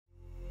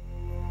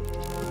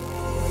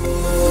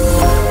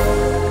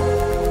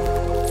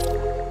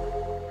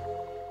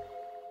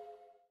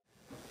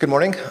Good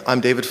morning.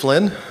 I'm David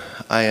Flynn.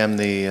 I am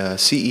the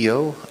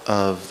CEO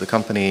of the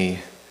company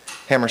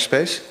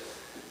Hammerspace.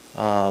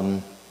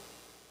 How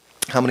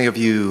many of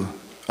you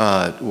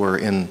were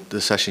in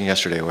the session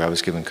yesterday where I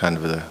was given kind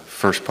of the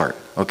first part?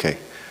 Okay,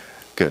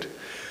 good.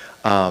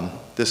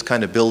 This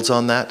kind of builds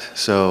on that,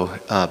 so,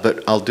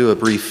 but I'll do a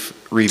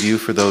brief review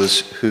for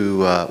those who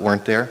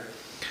weren't there.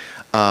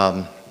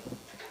 Parallel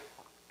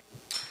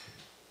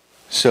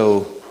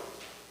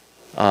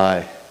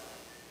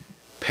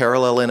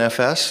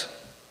NFS.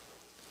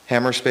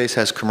 Hammerspace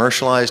has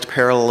commercialized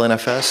parallel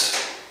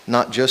NFS,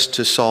 not just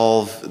to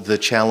solve the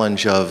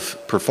challenge of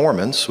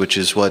performance, which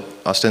is what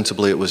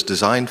ostensibly it was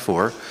designed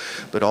for,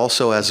 but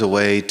also as a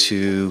way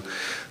to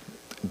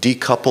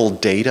decouple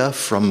data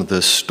from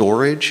the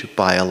storage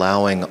by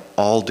allowing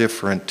all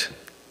different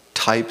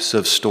types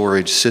of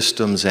storage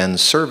systems and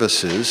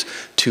services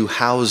to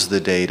house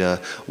the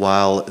data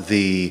while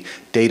the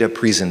data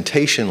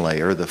presentation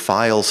layer, the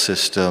file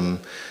system,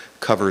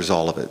 covers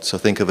all of it. So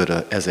think of it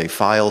as a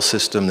file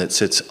system that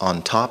sits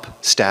on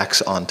top,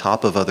 stacks on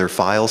top of other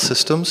file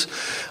systems.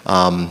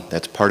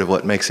 That's part of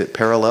what makes it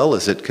parallel,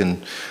 is it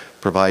can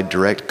provide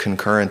direct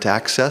concurrent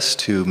access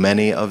to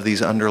many of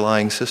these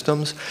underlying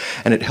systems.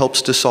 And it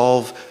helps to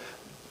solve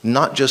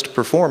not just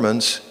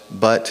performance,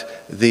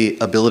 but the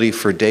ability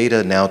for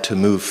data now to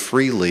move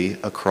freely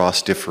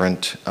across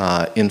different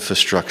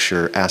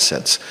infrastructure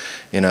assets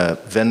in a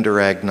vendor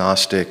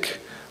agnostic,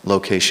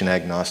 location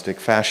agnostic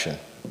fashion.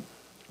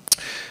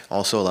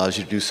 Also allows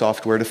you to do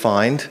software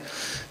defined.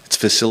 It's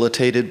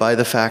facilitated by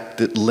the fact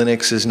that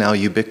Linux is now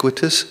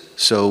ubiquitous,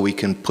 so we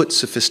can put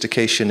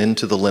sophistication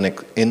into the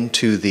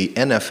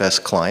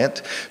NFS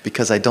client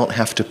because I don't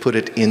have to put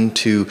it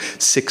into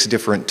 6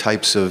 different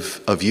types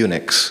of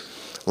Unix,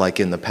 like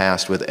in the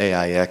past with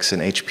AIX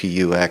and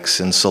HPUX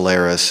and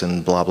Solaris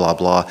and blah, blah,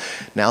 blah.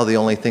 Now the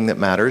only thing that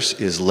matters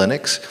is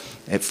Linux.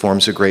 It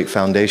forms a great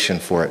foundation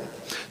for it.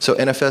 So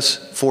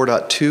NFS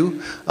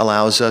 4.2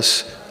 allows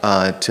us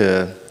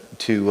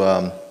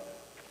to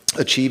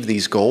achieve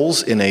these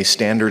goals in a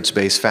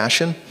standards-based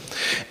fashion,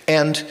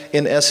 and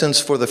in essence,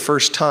 for the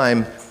first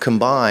time,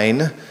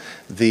 combine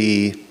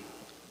the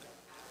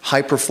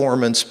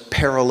high-performance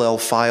parallel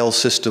file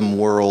system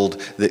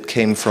world that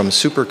came from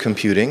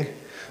supercomputing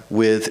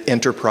with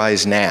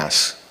enterprise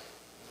NAS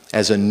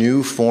as a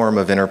new form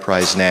of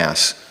enterprise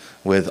NAS,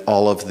 with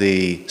all of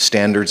the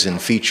standards and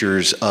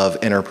features of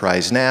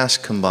enterprise NAS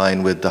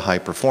combined with the high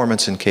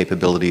performance and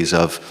capabilities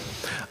of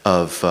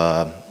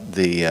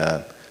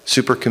the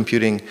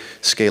supercomputing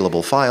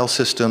scalable file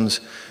systems,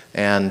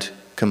 and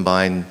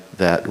combine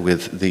that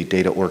with the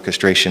data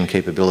orchestration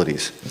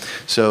capabilities.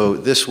 So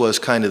this was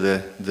kind of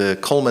the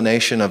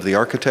culmination of the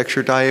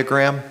architecture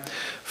diagram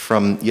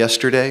from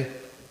yesterday.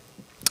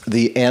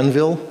 The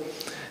anvil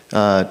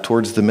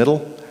towards the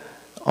middle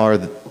are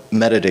the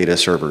metadata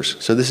servers.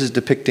 So this is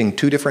depicting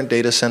 2 different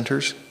data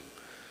centers.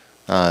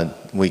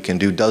 We can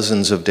do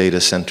dozens of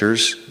data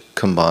centers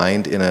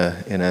combined in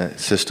a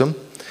system.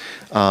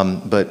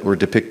 But we're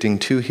depicting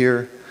 2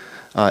 here.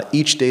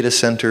 Each data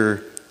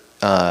center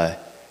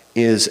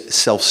is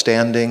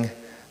self-standing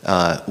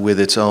with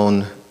its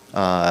own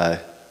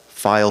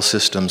file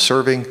system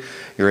serving.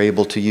 You're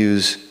able to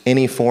use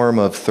any form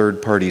of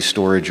third-party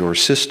storage or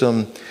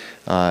system.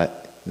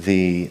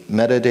 The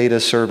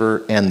metadata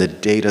server and the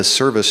data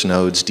service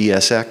nodes,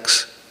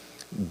 DSX,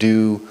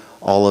 do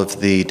all of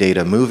the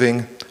data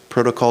moving,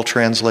 protocol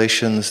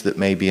translations that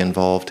may be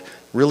involved.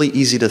 Really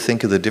easy to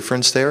think of the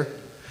difference there.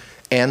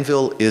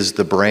 Anvil is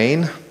the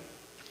brain,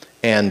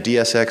 and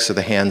DSX are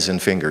the hands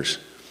and fingers.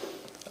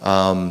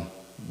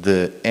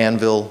 The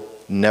anvil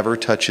never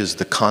touches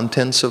the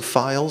contents of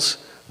files,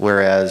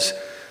 whereas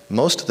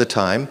most of the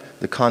time,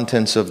 the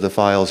contents of the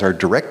files are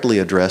directly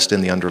addressed in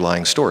the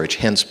underlying storage,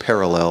 hence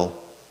parallel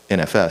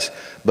NFS.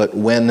 But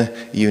when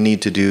you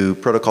need to do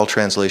protocol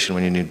translation,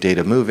 when you need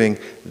data moving,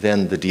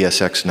 then the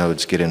DSX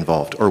nodes get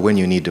involved, or when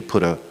you need to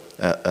put a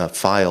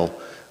file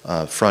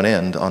front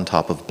end on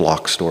top of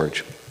block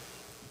storage.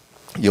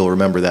 You'll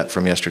remember that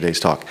from yesterday's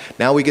talk.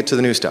 Now we get to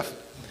the new stuff.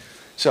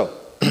 So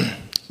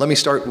let me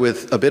start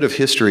with a bit of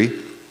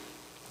history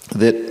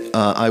that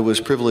I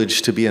was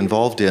privileged to be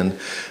involved in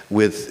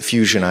with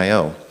Fusion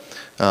I/O.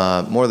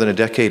 More than a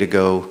decade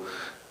ago,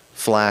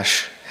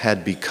 Flash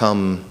had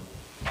become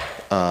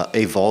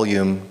a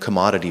volume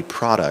commodity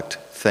product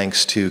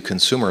thanks to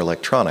consumer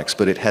electronics,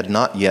 but it had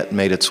not yet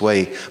made its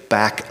way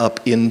back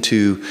up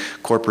into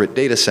corporate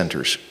data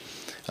centers.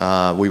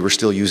 We were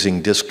still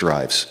using disk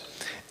drives.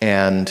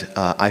 And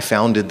I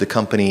founded the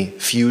company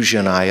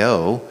Fusion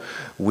I/O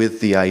with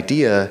the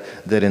idea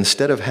that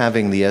instead of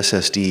having the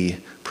SSD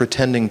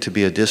pretending to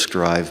be a disk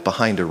drive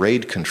behind a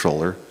RAID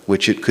controller,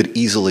 which it could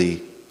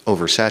easily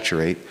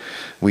oversaturate,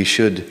 we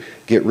should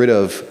get rid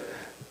of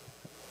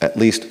at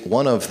least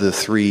one of the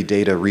 3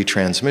 data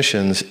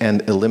retransmissions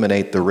and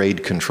eliminate the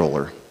RAID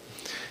controller.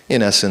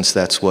 In essence,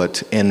 that's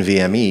what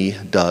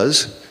NVMe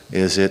does,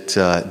 is it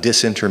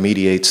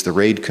disintermediates the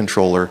RAID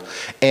controller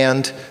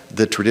and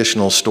the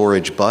traditional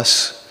storage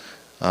bus,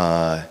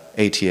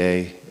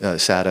 ATA,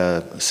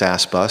 SATA,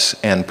 SAS bus,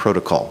 and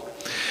protocol.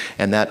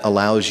 And that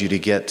allows you to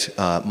get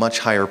much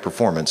higher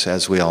performance.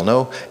 As we all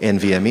know,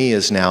 NVMe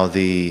is now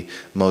the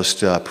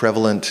most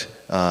prevalent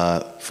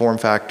form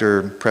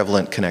factor,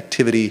 prevalent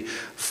connectivity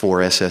for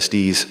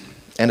SSDs,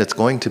 and it's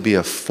going to be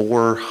a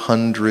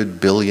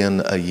 400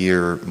 billion a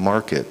year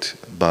market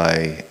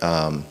by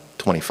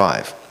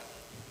 25.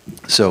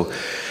 So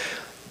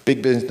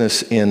big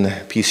business in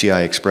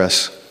PCI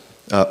Express,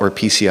 or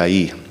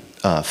PCIe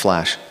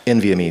flash,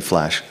 NVMe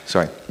flash,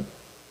 sorry.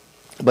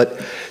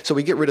 But, so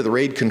we get rid of the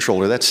RAID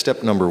controller, that's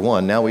step number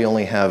one. Now we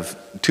only have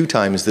 2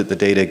 times that the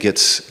data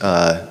gets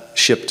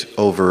shipped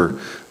over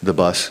the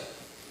bus.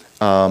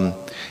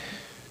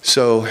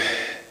 So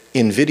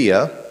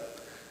NVIDIA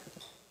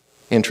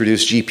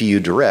introduced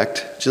GPU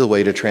Direct, which is a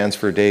way to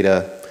transfer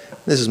data.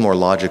 This is more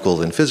logical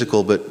than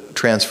physical, but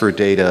transfer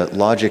data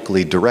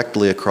logically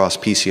directly across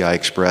PCI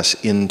Express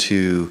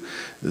into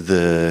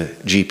the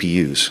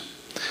GPUs.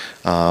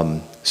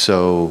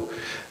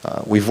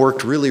 We've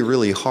worked really,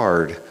 really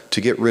hard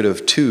to get rid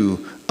of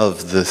 2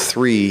 of the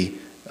 3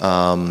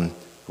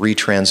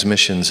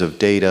 retransmissions of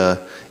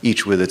data,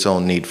 each with its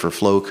own need for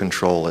flow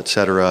control,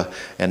 etc.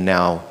 And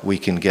now we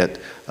can get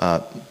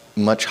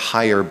much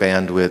higher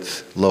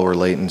bandwidth, lower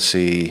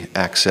latency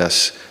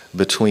access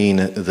between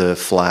the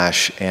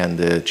flash and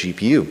the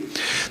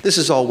GPU. This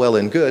is all well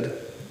and good,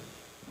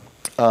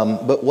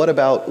 but what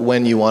about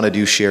when you want to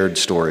do shared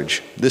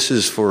storage? This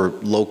is for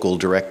local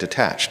direct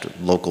attached,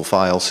 local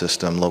file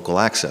system, local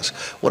access.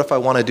 What if I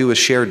want to do a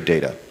shared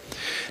data?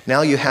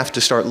 Now you have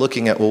to start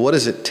looking at, well, what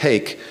does it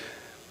take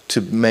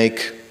to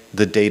make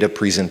the data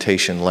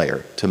presentation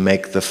layer, to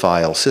make the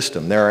file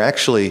system? There are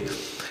actually,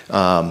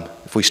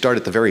 if we start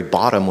at the very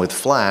bottom with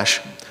flash,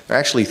 there are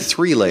actually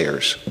 3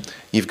 layers.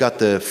 You've got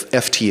the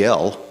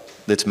FTL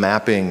that's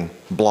mapping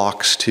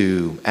blocks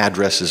to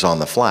addresses on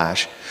the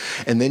flash,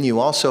 and then you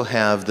also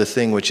have the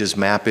thing which is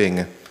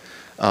mapping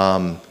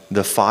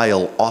the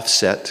file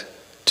offset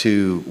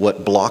to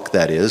what block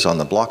that is on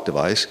the block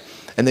device,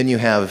 and then you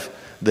have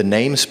the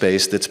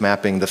namespace that's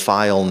mapping the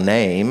file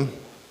name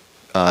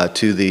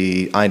to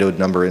the inode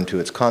number into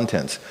its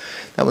contents.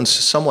 That one's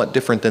somewhat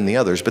different than the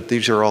others, but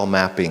these are all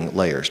mapping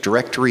layers.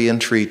 Directory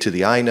entry to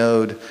the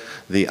inode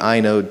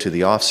to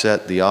the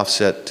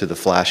offset to the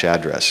flash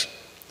address.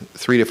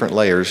 3 different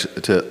layers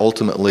to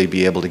ultimately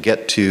be able to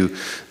get to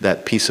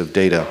that piece of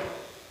data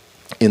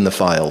in the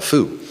file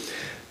foo.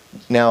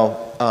 Now,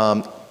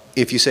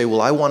 if you say,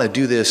 well, I want to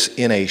do this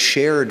in a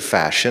shared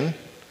fashion,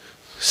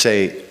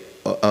 say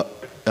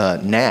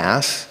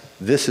NAS,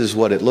 this is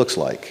what it looks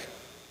like.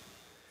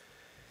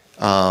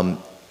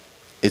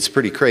 It's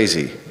pretty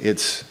crazy.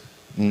 It's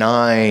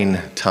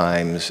 9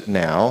 times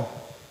now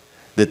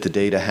that the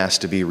data has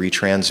to be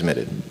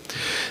retransmitted.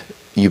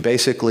 You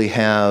basically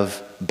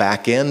have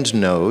back-end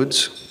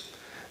nodes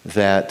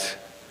that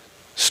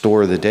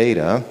store the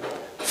data,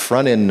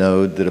 front-end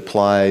node that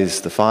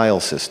applies the file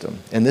system.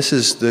 And this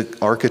is the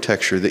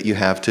architecture that you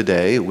have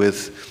today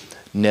with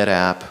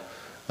NetApp,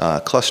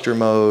 cluster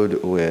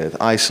mode, with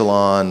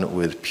Isilon,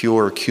 with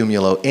pure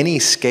Cumulo. Any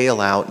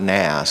scale-out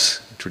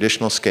NAS,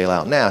 traditional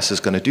scale-out NAS, is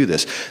going to do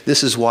this.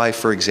 This is why,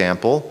 for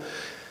example,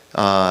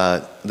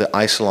 the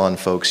Isilon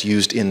folks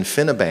used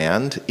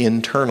InfiniBand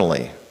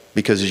internally,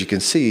 because as you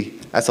can see,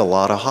 that's a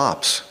lot of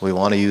hops. We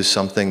want to use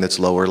something that's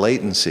lower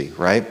latency,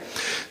 right?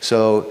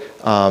 So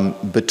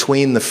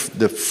between the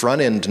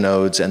front-end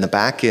nodes and the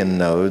back-end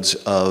nodes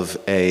of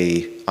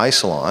a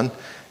Isilon,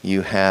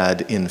 you had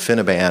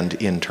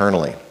InfiniBand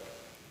internally.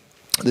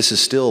 This is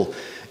still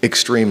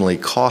extremely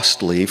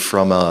costly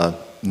from a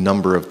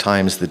number of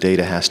times the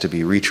data has to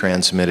be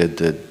retransmitted,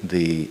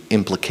 the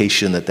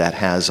implication that that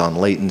has on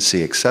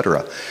latency,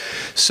 etc.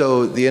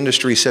 So the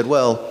industry said,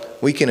 well,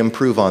 we can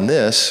improve on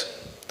this.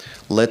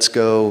 Let's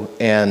go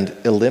and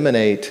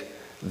eliminate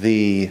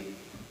the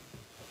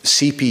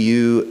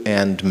CPU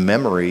and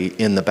memory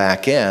in the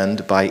back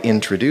end by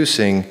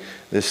introducing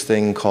this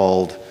thing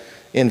called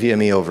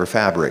NVMe over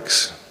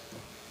Fabrics.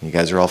 You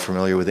guys are all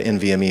familiar with the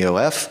NVMe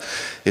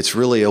OF. It's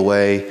really a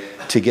way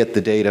to get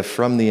the data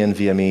from the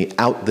NVMe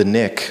out the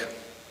NIC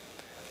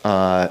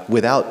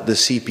without the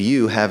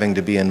CPU having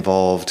to be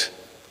involved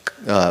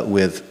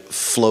with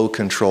flow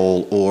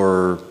control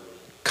or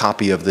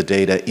copy of the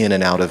data in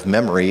and out of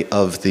memory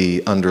of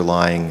the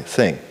underlying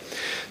thing.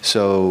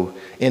 So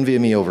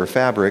NVMe over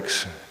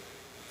Fabrics,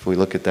 if we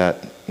look at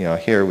that,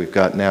 here we've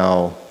got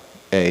now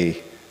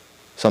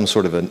some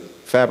sort of a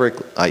fabric,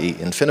 i.e.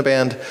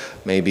 InfiniBand,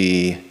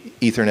 maybe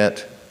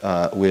Ethernet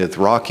with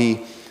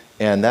Rocky,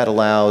 and that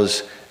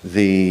allows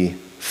the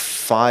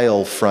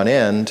file front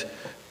end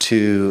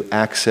to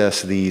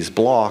access these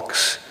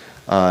blocks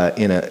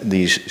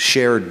these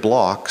shared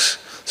blocks.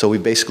 So we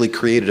basically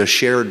created a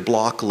shared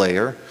block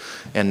layer,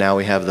 and now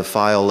we have the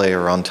file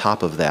layer on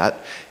top of that.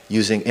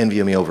 Using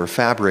NVMe over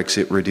Fabrics,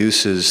 it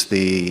reduces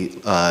the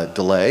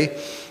delay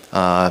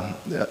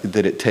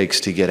that it takes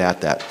to get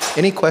at that.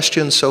 Any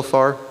questions so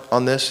far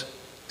on this?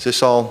 Is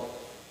this all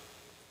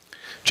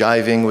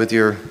jiving with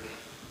your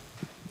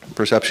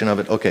perception of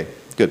it? Okay,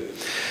 good.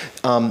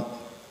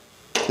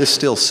 this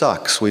still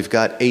sucks. We've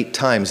got 8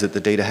 times that the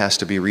data has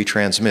to be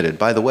retransmitted.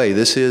 By the way,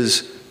 this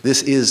is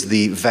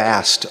the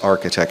vast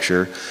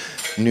architecture.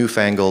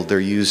 Newfangled,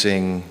 they're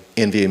using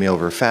NVMe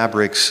over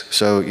fabrics.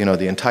 So, you know,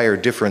 the entire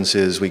difference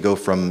is we go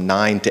from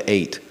 9 to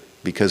 8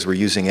 because we're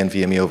using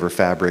NVMe over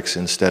fabrics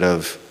instead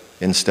of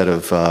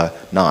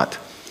not.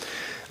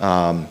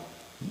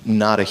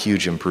 Not a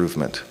huge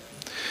improvement.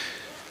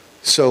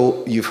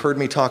 So you've heard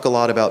me talk a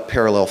lot about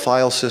parallel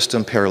file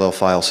system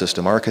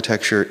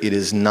architecture. It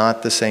is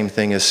not the same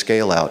thing as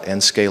scale out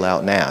and scale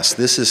out NAS.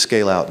 This is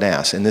scale out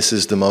NAS, and this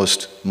is the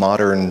most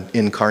modern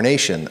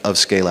incarnation of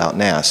scale out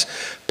NAS.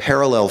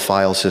 Parallel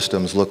file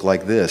systems look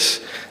like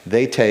this.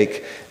 They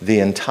take the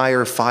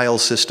entire file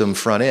system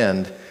front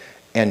end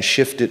and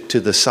shift it to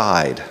the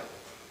side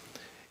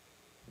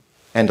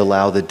and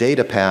allow the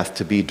data path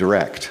to be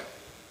direct.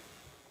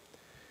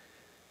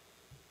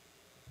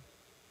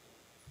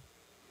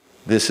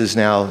 This is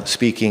now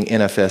speaking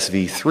NFS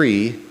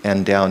v3,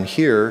 and down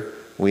here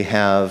we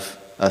have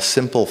a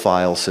simple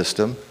file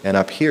system, and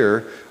up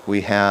here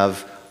we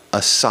have a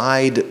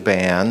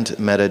sideband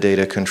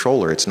metadata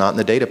controller. It's not in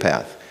the data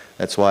path.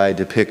 That's why I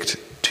depict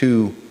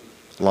 2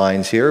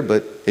 lines here,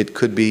 but it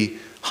could be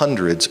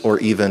hundreds or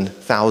even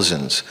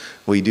thousands.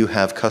 We do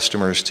have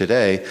customers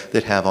today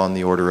that have on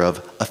the order of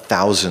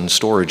 1,000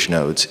 storage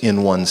nodes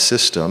in one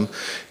system,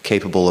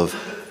 capable of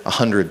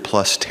 100+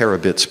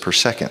 terabits per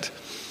second.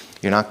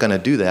 You're not going to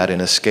do that in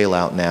a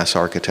scale-out NAS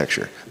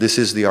architecture. This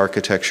is the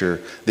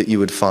architecture that you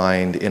would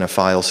find in a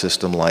file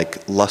system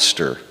like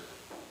Lustre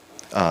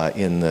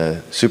in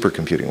the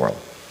supercomputing world.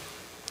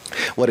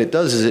 What it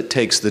does is it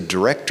takes the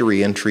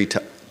directory entry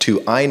to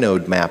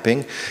inode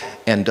mapping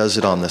and does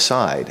it on the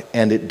side.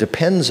 And it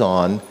depends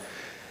on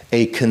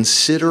a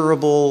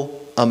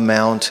considerable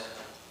amount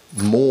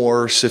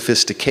more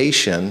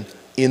sophistication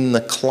in the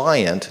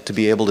client to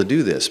be able to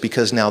do this,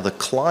 because now the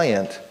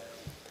client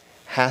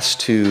has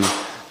to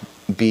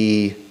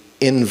be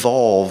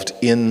involved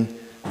in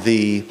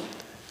the,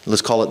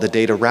 let's call it the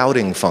data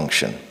routing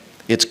function.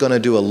 It's going to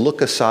do a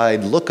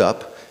look-aside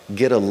lookup,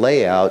 get a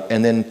layout,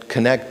 and then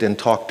connect and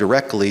talk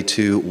directly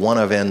to one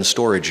of n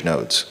storage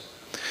nodes.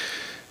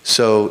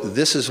 So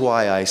this is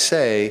why I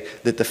say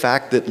that the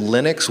fact that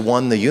Linux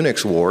won the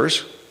Unix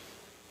wars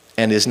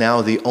and is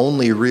now the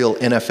only real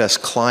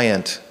NFS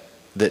client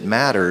that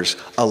matters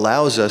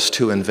allows us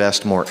to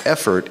invest more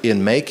effort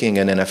in making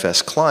an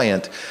NFS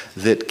client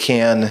that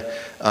can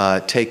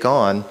take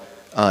on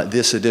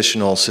this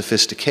additional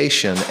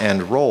sophistication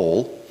and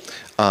role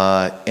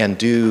and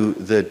do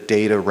the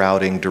data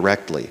routing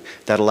directly.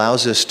 That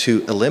allows us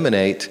to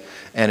eliminate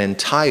an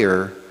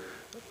entire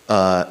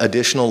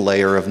additional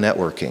layer of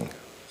networking.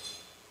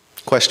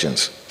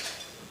 Questions?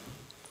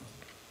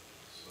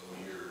 So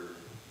you're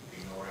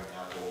ignoring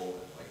Apple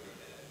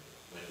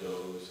and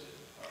Windows,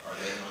 are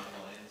they not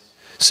clients?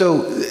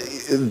 So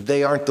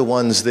they aren't the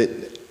ones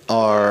that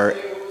are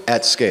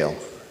at scale.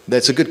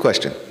 That's a good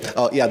question.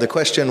 Yeah, the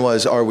question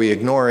was, are we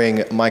ignoring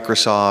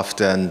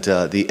Microsoft and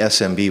the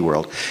SMB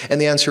world?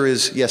 And the answer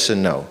is yes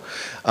and no.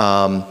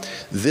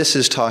 This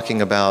is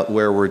talking about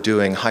where we're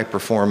doing high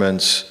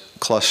performance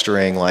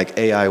clustering like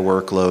AI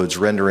workloads,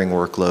 rendering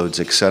workloads,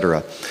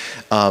 etc.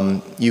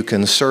 You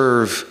can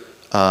serve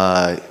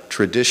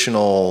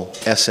traditional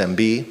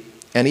SMB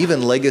and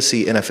even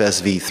legacy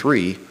NFS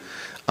v3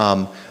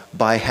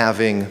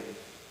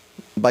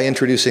 by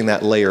introducing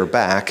that layer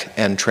back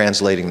and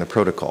translating the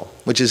protocol,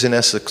 which is in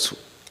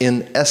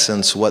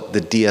essence what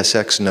the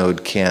DSX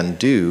node can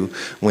do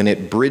when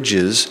it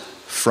bridges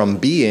from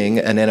being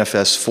an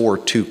NFS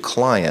 4.2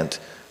 client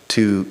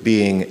to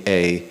being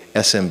a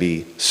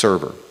SMB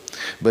server.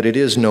 But it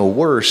is no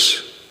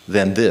worse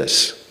than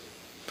this.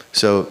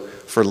 So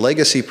for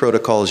legacy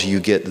protocols, you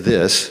get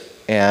this,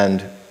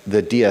 and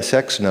the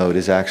DSX node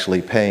is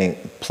actually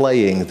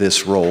playing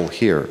this role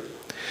here.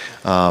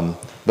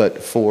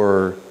 But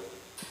for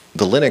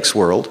the Linux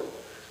world,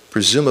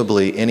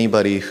 presumably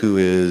anybody who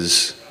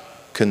is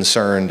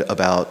concerned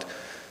about,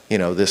 you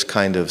know, this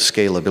kind of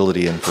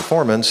scalability and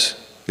performance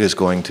is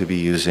going to be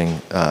using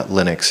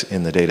Linux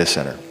in the data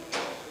center.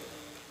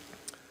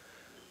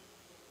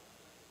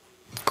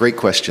 Great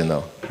question,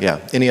 though. Yeah.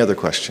 Any other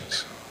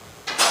questions?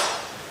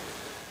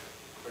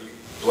 Are you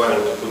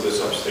planning to put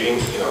this upstream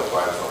in our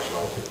client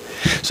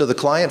functionality? So the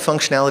client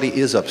functionality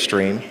is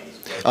upstream.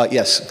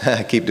 Yes,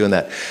 keep doing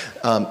that.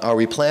 Are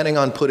we planning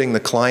on putting the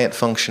client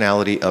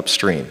functionality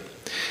upstream?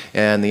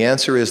 And the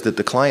answer is that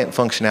the client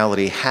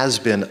functionality has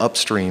been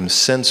upstream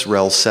since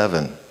RHEL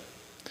 7,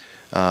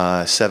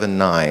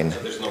 7.9. So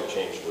there's no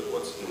change with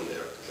what's in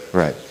there?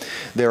 Right.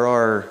 There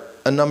are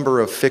a number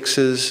of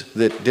fixes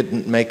that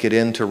didn't make it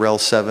into RHEL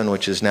 7,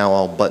 which is now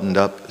all buttoned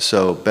up,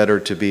 so better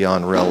to be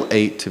on RHEL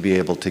 8 to be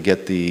able to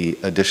get the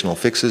additional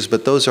fixes,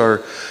 but those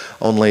are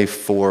only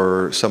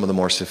for some of the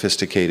more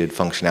sophisticated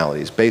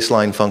functionalities.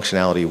 Baseline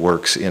functionality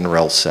works in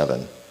RHEL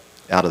 7,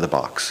 out of the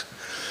box.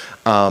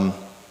 But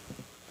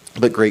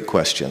great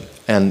question.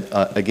 And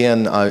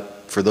again,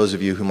 for those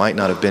of you who might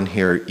not have been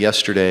here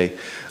yesterday,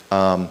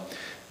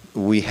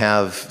 we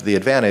have the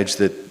advantage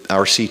that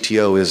our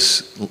CTO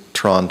is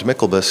Trond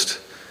Mikkelbust,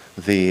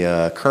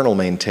 the kernel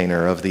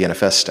maintainer of the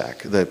NFS stack,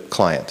 the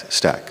client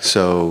stack.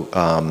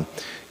 So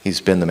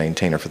he's been the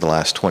maintainer for the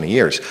last 20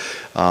 years.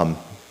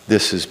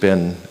 This has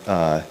been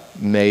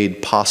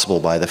made possible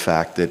by the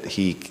fact that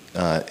he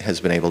has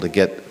been able to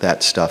get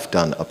that stuff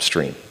done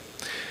upstream.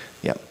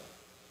 Yeah.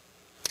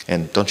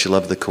 And don't you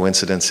love the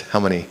coincidence? How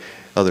many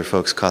other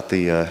folks caught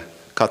the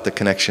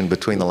connection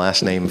between the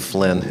last name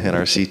Flynn and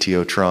our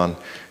CTO Tron?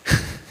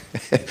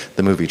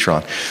 The movie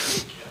Tron.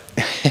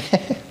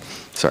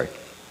 Sorry.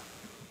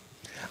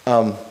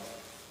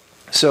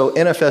 So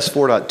NFS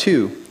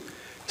 4.2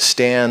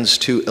 stands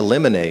to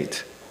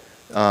eliminate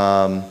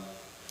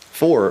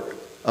 4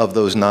 of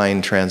those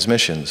 9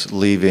 transmissions,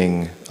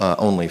 leaving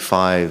only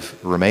 5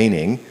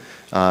 remaining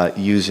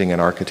using an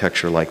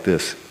architecture like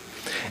this.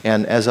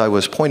 And as I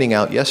was pointing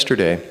out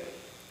yesterday,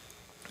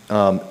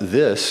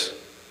 this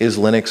is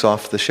Linux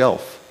off the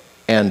shelf,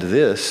 and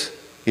this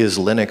is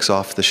Linux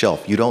off the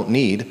shelf. You don't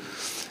need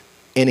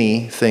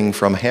anything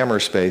from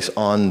Hammerspace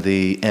on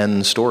the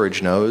N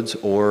storage nodes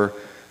or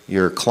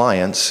your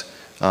clients.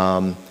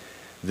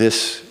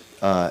 This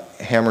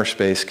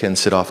Hammerspace can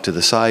sit off to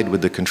the side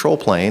with the control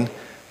plane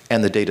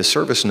and the data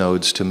service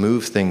nodes to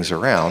move things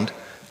around,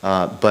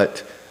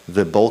 but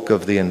the bulk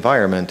of the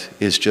environment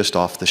is just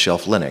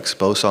off-the-shelf Linux,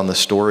 both on the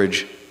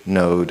storage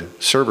node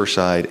server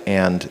side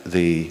and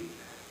the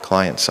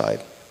client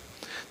side.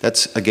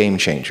 That's a game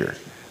changer.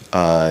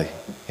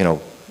 You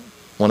know,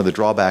 one of the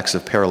drawbacks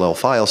of parallel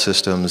file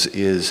systems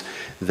is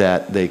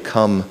that they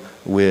come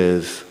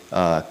with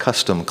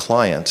custom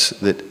clients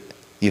that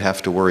you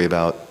have to worry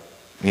about,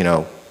 you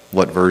know,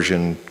 what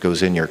version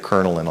goes in your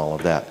kernel and all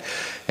of that.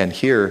 And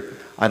here,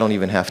 I don't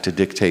even have to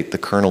dictate the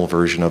kernel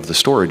version of the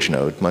storage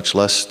node, much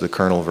less the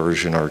kernel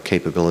version or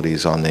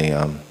capabilities on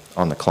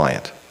the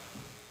client.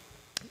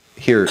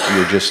 Here,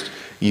 you're just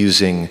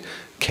using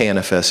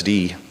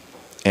KNFSD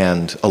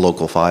and a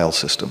local file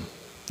system.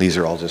 These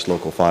are all just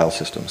local file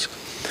systems.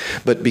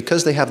 But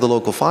because they have the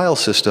local file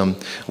system,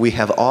 we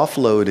have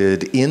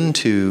offloaded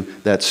into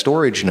that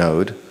storage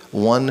node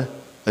one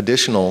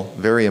additional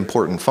very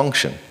important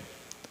function.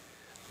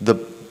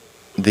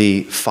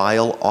 The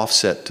file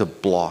offset to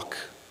block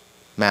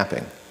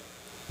mapping.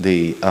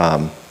 The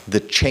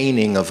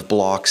chaining of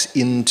blocks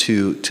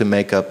to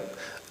make up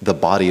the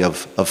body of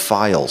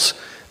files.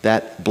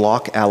 That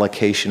block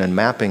allocation and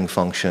mapping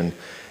function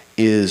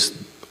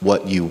is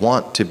what you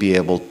want to be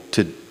able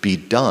to be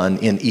done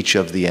in each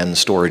of the N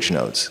storage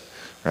nodes,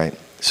 right?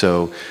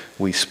 So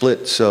we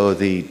split, so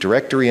the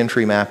directory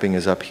entry mapping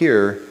is up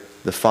here,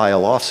 the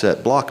file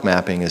offset block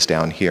mapping is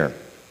down here.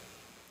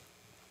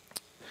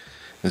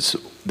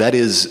 That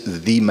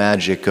is the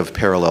magic of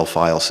parallel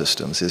file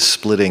systems, is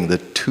splitting the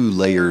 2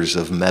 layers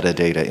of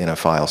metadata in a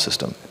file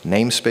system.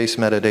 Namespace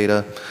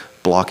metadata,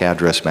 block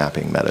address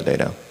mapping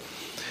metadata.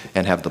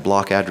 And have the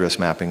block address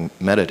mapping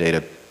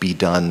metadata be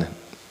done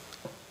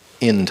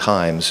in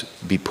times,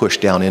 be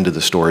pushed down into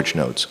the storage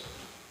nodes.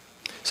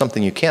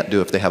 Something you can't do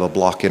if they have a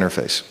block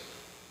interface.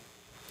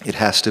 It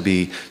has to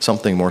be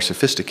something more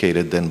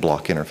sophisticated than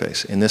block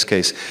interface. In this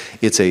case,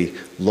 it's a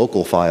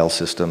local file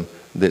system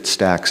that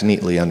stacks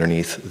neatly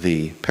underneath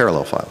the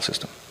parallel file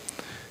system.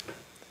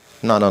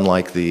 Not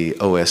unlike the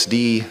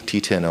OSD,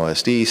 T10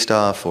 OSD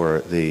stuff,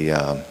 or the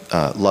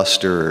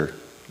Luster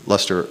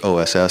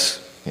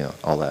OSS, you know,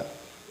 all that.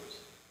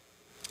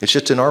 It's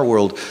just in our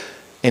world,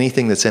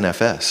 anything that's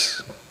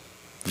NFS,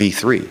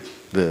 V3,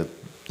 the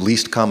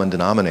least common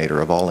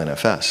denominator of all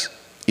NFS,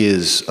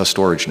 is a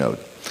storage node.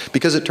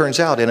 Because it turns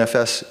out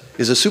NFS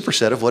is a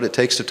superset of what it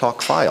takes to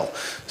talk file.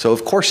 So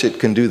of course it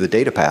can do the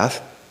data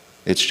path.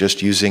 It's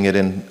just using it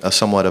in a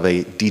somewhat of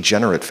a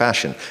degenerate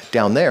fashion.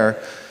 Down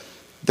there,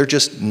 they're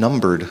just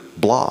numbered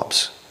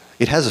blobs.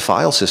 It has a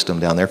file system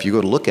down there. If you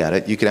go to look at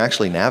it, you can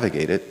actually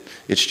navigate it.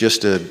 It's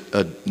just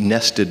a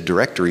nested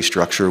directory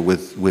structure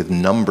with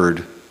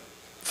numbered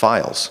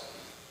files.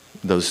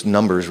 Those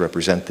numbers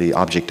represent the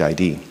object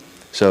ID.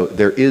 So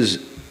there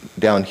is,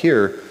 down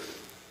here,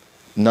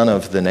 none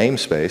of the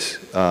namespace.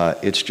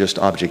 It's just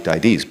object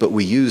IDs. But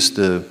we use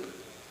the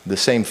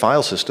same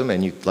file system,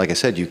 and you, like I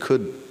said, you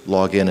could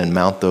log in and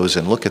mount those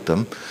and look at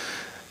them.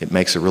 It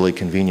makes a really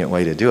convenient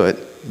way to do it.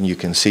 You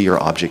can see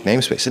your object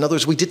namespace. In other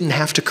words, we didn't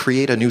have to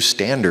create a new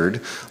standard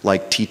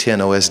like T10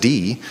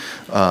 OSD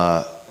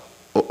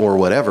or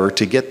whatever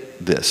to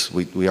get this.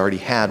 We already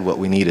had what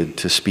we needed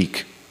to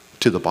speak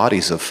to the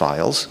bodies of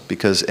files,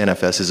 because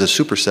NFS is a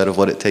superset of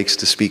what it takes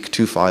to speak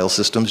to file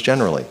systems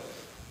generally.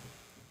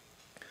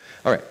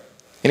 All right,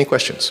 any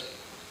questions?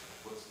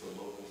 What's the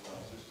local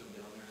file system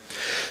down there?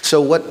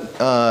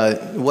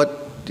 So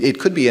it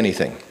could be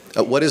anything.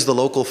 What is the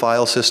local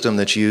file system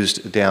that's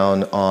used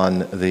down on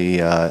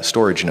the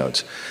storage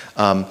nodes?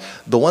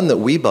 The one that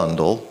we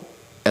bundle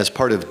as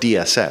part of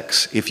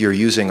DSX, if you're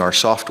using our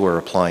software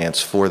appliance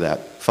for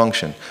that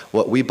function,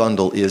 what we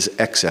bundle is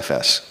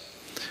XFS.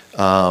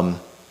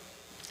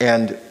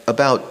 And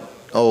about,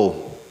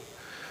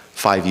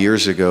 5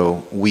 years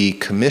ago, we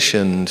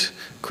commissioned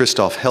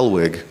Christoph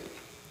Hellwig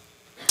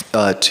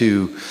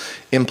to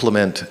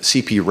implement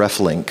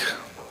cpreflink.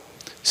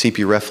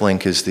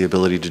 Cpreflink is the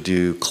ability to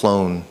do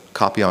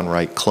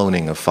copy-on-write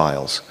cloning of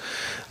files.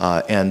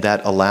 And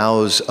that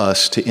allows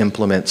us to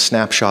implement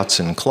snapshots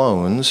and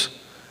clones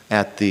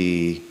at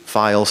the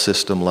file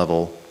system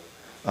level,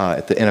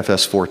 at the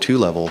NFS 4.2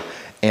 level,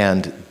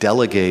 and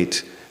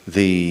delegate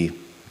the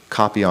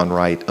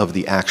copy-on-write of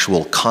the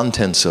actual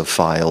contents of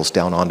files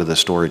down onto the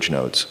storage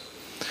nodes.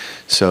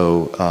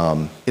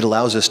 So it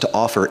allows us to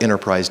offer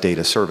enterprise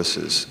data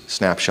services,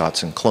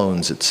 snapshots and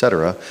clones, et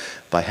cetera,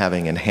 by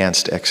having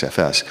enhanced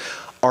XFS.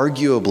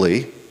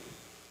 Arguably,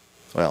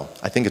 well,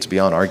 I think it's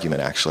beyond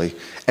argument actually,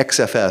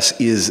 XFS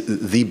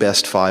is the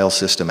best file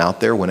system out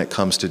there when it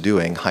comes to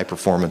doing high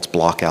performance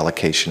block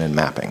allocation and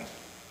mapping.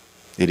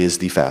 It is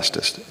the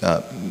fastest.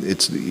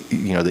 It's,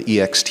 you know, the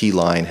EXT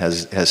line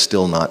has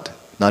still not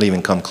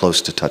even come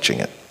close to touching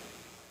it.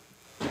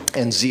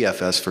 And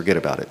ZFS, forget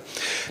about it.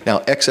 Now,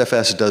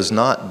 XFS does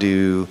not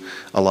do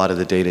a lot of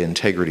the data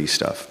integrity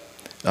stuff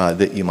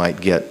that you might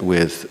get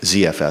with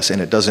ZFS,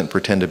 and it doesn't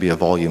pretend to be a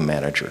volume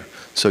manager.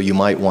 So you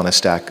might want to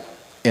stack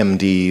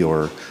MD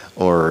or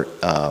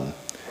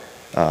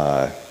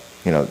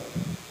you know,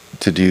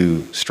 to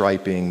do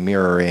striping,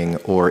 mirroring,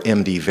 or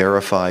MD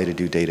verify to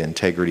do data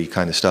integrity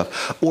kind of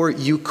stuff. Or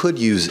you could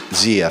use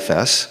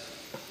ZFS,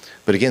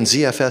 but again,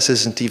 ZFS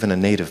isn't even a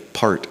native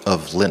part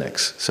of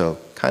Linux, so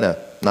kind of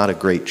not a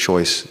great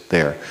choice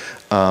there.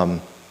 But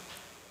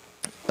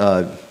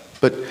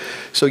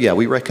so yeah,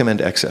 we recommend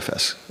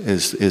XFS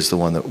is the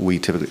one that we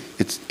typically.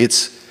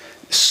 It's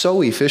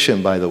so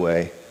efficient, by the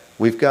way.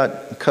 We've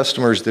got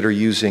customers that are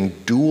using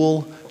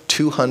dual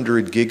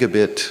 200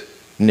 gigabit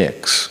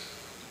NICs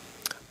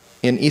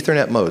in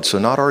Ethernet mode, so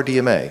not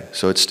RDMA.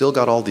 So it's still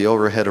got all the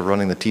overhead of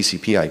running the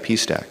TCP/IP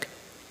stack,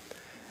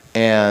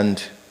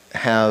 and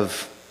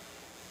have,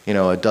 you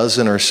know, a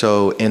dozen or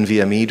so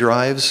NVMe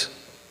drives,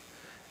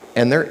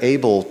 and they're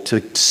able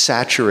to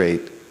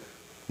saturate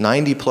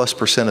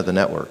 90+% of the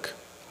network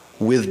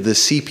with the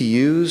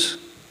CPUs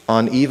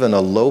on even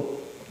a low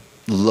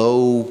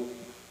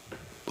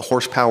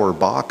horsepower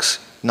box,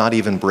 not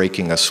even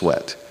breaking a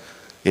sweat.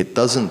 It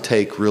doesn't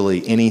take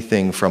really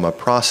anything from a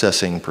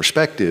processing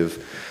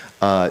perspective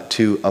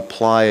to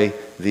apply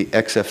the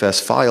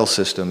XFS file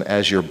system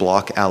as your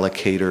block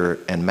allocator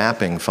and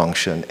mapping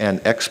function and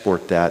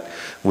export that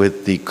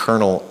with the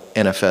kernel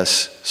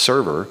NFS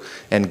server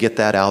and get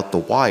that out the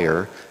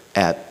wire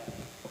at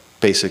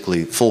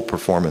basically full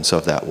performance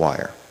of that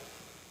wire.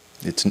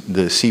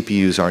 The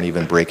CPUs aren't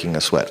even breaking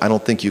a sweat. I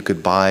don't think you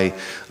could buy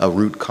a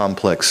root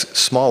complex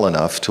small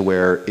enough to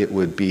where it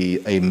would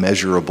be a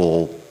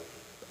measurable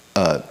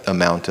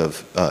amount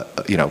of,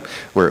 you know,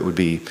 where it would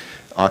be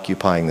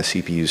occupying the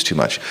CPUs too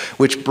much.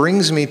 Which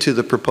brings me to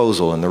the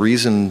proposal, and the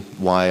reason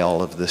why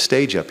all of the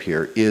stage up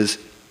here is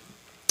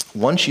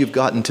once you've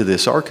gotten to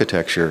this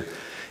architecture,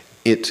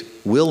 it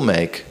will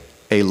make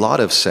a lot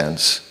of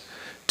sense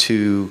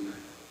to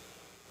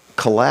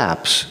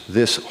collapse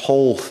this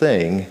whole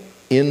thing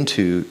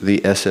into the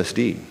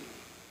SSD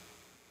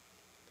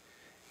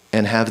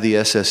and have the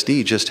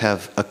SSD just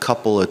have a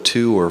couple of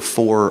 2 or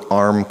 4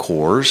 ARM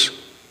cores,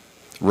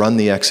 run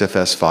the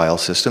XFS file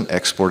system,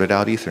 export it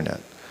out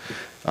Ethernet.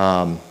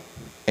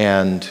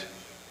 And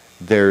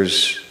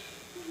there's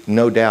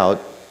no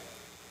doubt,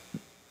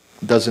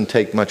 doesn't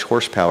take much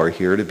horsepower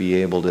here to be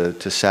able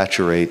to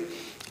saturate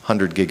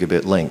 100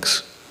 gigabit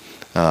links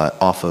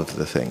off of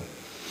the thing.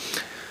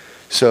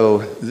 So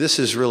this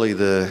is really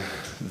the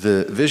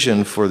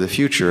vision for the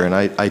future, and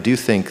I do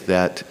think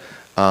that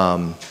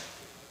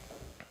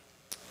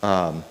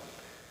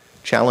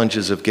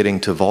challenges of getting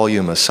to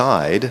volume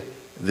aside,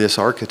 this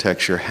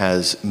architecture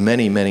has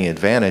many, many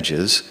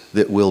advantages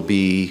that will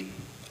be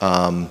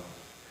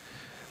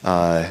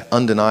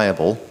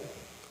undeniable.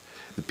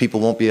 People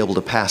won't be able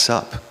to pass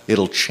up.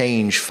 It'll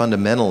change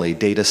fundamentally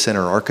data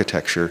center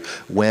architecture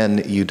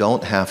when you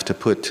don't have to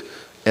put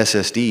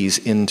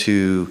SSDs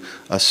into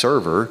a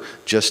server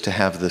just to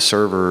have the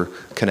server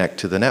connect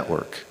to the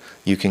network.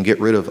 You can get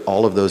rid of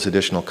all of those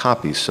additional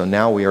copies. So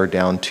now we are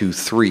down to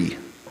 3.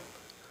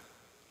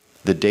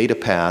 The data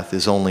path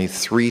is only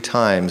 3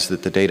 times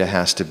that the data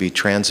has to be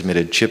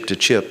transmitted chip to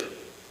chip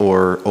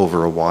or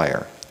over a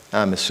wire.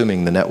 I'm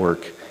assuming the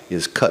network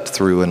is cut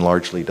through and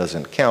largely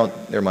doesn't count.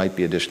 There might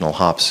be additional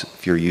hops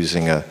if you're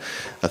using a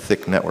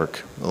thick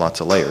network, lots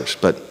of layers,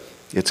 but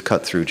it's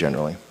cut through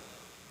generally.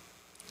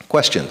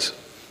 Questions?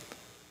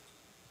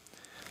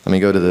 Let me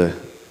go to the,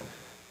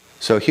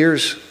 so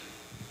here's,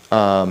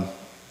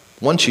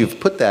 once you've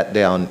put that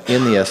down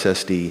in the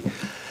SSD,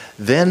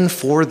 then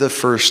for the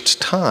first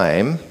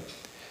time,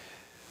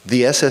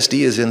 the SSD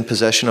is in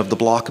possession of the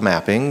block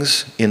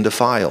mappings into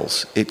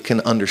files. It can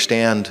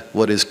understand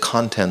what is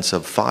contents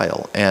of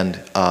file. And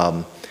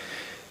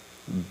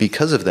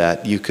because of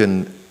that, you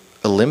can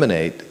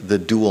eliminate the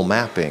dual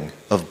mapping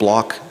of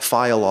block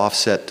file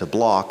offset to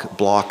block,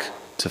 block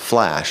to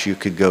flash. You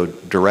could go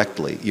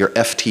directly. Your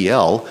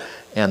FTL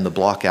and the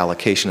block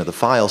allocation of the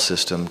file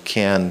system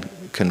can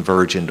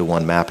converge into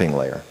one mapping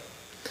layer.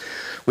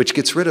 which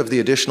gets rid of the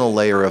additional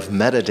layer of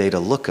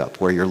metadata lookup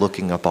where you're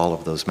looking up all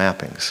of those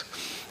mappings.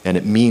 And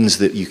it means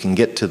that you can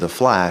get to the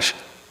flash,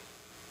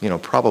 you know,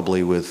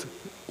 probably with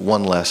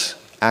one less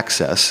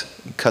access,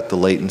 cut the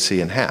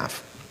latency in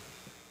half.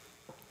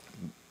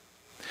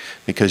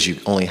 Because you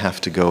only have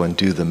to go and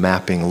do the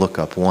mapping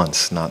lookup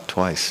once, not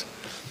twice.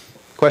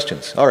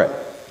 Questions? All right.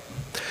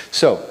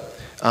 So,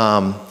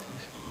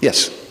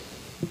 yes?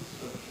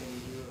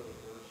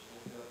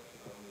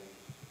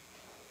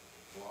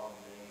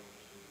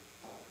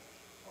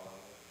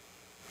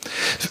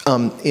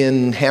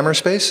 In Hammer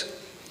space?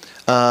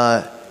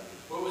 What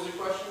was the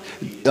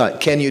question?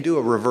 Can you do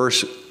a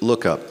reverse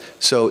lookup?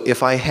 So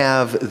if I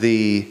have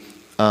the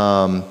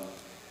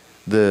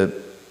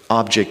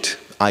object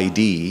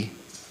ID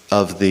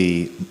of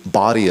the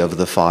body of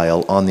the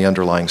file on the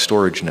underlying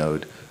storage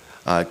node,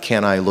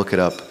 can I look it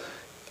up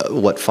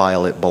what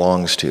file it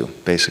belongs to,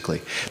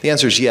 basically? The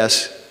answer is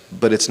yes,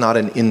 but it's not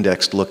an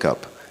indexed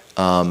lookup.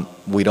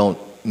 We don't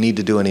need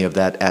to do any of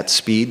that at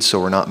speed, so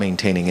we're not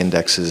maintaining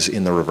indexes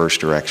in the reverse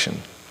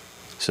direction.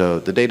 So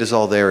the data's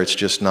all there, it's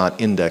just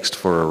not indexed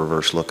for a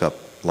reverse lookup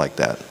like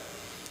that.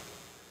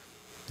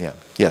 Yeah,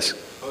 yes?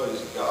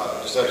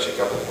 Just actually a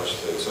couple of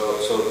questions.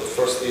 So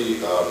firstly,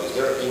 is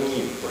there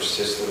any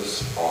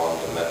persistence on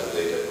the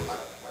metadata?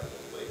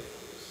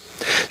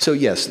 So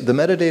yes, the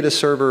metadata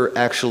server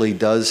actually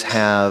does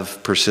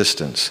have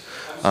persistence.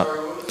 I'm sorry,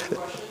 what was the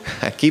question?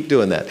 I keep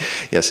doing that.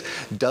 Yes.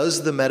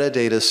 Does the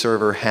metadata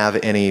server have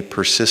any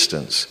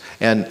persistence?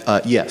 And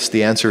yes,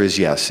 the answer is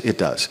yes, it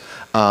does.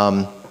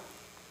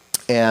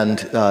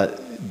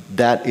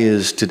 That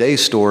is today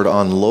stored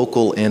on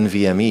local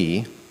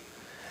NVMe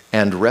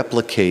and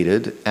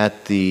replicated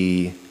at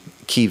the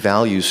key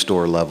value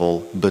store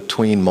level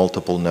between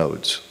multiple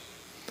nodes.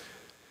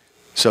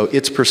 So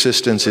its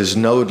persistence is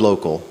node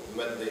local.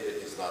 The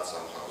metadata is not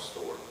somehow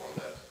stored on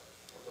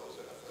those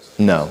NFS?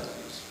 No,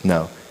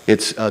 no.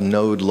 It's a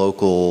node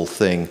local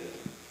thing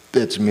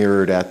that's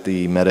mirrored at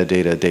the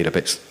metadata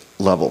database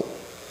level.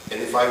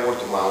 And if I were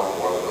to mount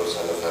one of those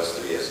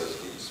NFS-3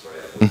 SSDs,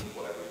 right,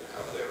 whatever you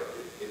have there,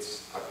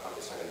 it's not going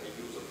to be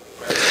usable,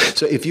 right?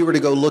 So if you were to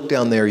go look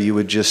down there, you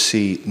would just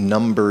see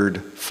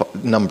numbered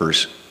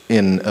numbers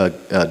in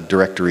a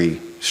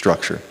directory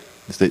structure.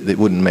 That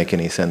wouldn't make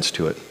any sense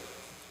to it.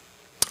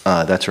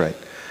 That's right.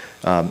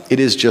 It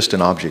is just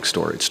an object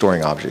store. It's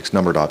storing objects,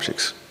 numbered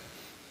objects.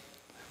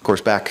 Of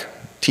course, back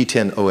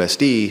T10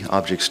 OSD,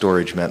 object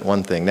storage meant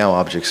one thing. Now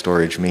object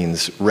storage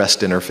means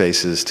REST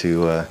interfaces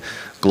to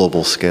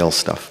global scale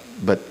stuff.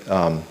 But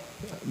I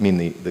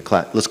mean,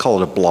 let's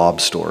call it a blob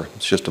store.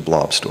 It's just a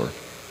blob store.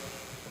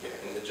 Yeah,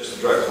 and just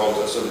to drive home,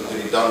 so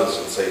the redundancy,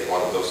 let's say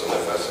one of those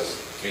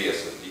NFS-3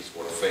 SSDs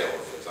were to fail,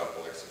 for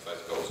example,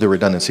 XFS goes. The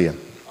redundancy, yeah.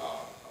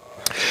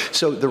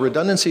 So the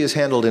redundancy is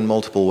handled in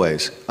multiple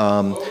ways.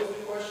 What was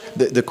the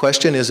question? The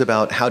question is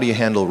about how do you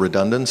handle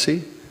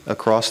redundancy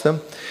across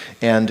them?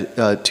 And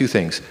two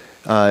things.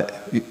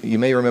 You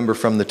may remember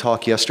from the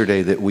talk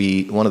yesterday that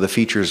one of the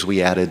features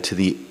we added to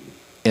the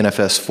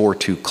NFS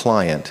 4.2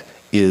 client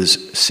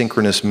is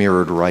synchronous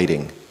mirrored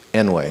writing,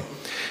 NWAY.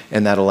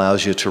 And that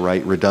allows you to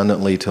write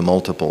redundantly to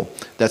multiple.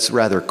 That's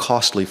rather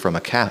costly from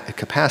a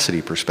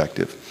capacity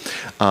perspective.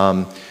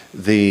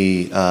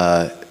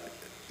 The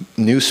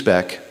new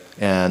spec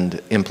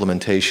and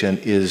implementation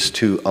is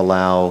to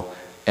allow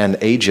an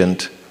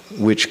agent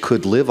which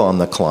could live on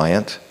the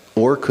client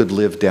or could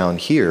live down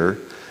here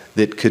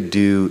that could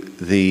do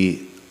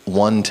the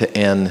 1 to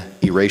n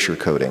erasure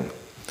coding.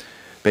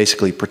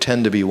 Basically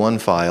pretend to be one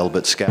file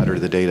but scatter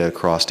the data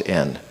across to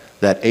n.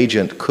 That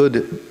agent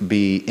could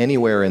be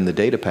anywhere in the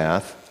data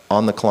path,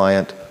 on the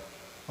client,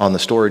 on the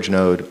storage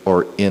node,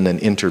 or in an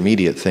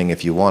intermediate thing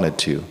if you wanted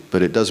to.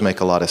 But it does make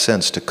a lot of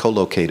sense to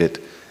co-locate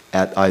it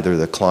at either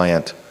the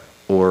client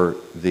or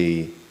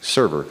the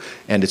server.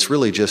 And it's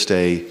really just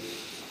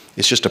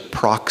it's just a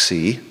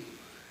proxy.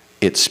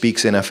 It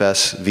speaks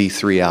NFS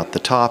v3 out the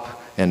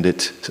top, and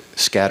it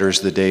scatters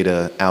the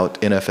data out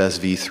NFS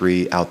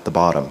v3 out the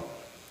bottom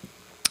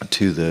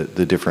to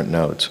the different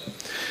nodes.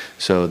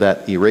 So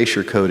that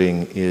erasure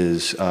coding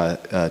is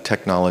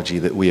technology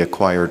that we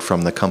acquired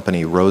from the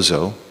company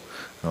Rozo.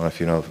 I don't know if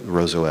you know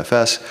Rozo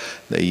FS.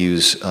 They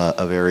use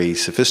a very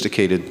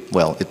sophisticated,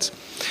 well, it's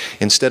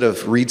instead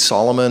of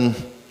Reed-Solomon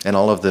and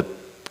all of the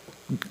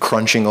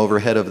crunching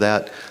overhead of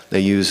that,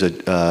 they use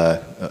I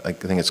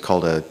think it's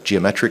called a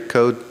geometric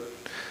code.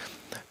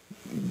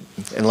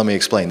 And let me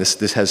explain,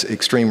 this has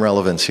extreme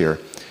relevance here.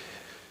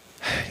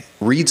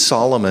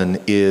 Reed-Solomon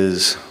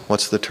is,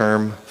 what's the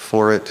term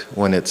for it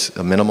when it's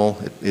a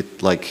minimal?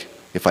 Like,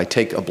 if I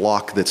take a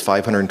block that's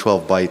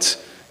 512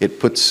 bytes, it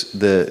puts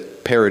the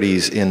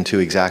parities into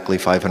exactly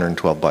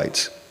 512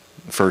 bytes.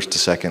 First to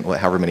second,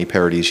 however many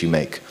parities you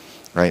make,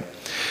 right?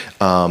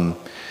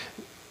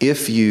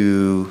 If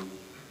you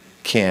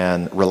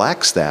can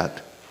relax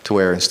that to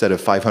where instead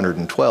of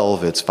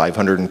 512, it's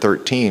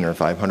 513 or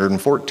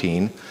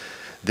 514,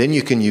 then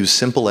you can use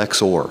simple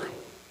XOR.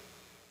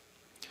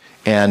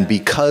 And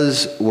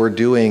because we're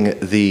doing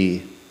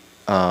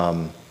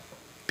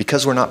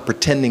because we're not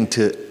pretending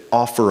to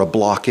offer a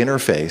block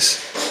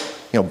interface,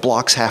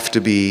 blocks have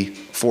to be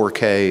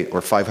 4K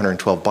or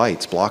 512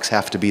 bytes. Blocks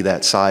have to be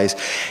that size,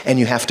 and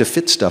you have to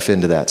fit stuff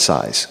into that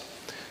size.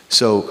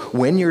 So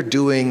when you're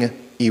doing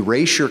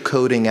erasure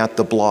coding at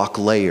the block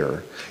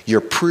layer,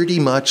 you're pretty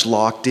much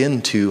locked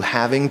into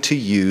having to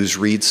use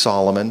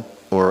Reed-Solomon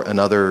or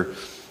another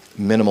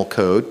minimal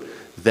code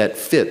that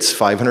fits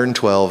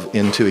 512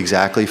 into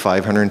exactly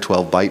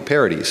 512 byte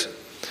parities.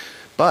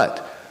 But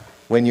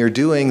when you're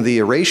doing the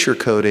erasure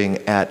coding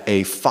at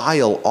a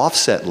file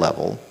offset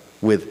level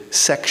with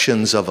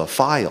sections of a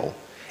file,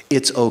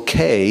 it's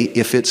okay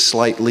if it's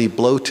slightly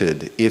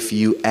bloated, if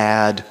you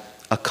add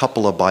a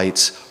couple of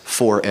bytes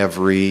for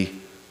every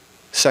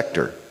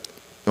sector,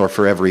 or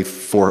for every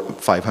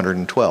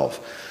 512.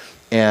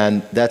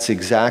 And that's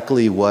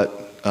exactly what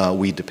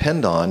we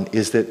depend on,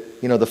 is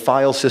that the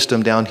file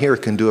system down here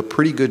can do a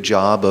pretty good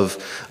job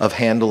of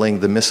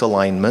handling the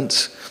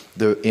misalignments.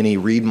 Any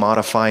read,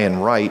 modify,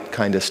 and write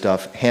kind of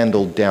stuff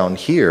handled down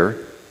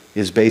here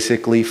is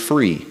basically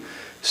free.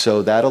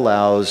 So that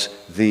allows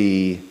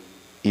the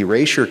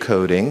erasure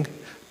coding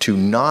to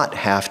not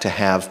have to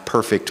have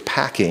perfect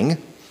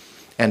packing,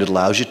 and it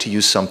allows you to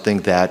use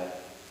something that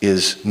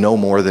is no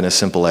more than a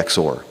simple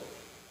XOR.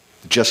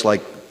 Just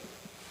like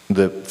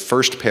the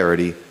first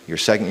parity, your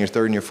second, your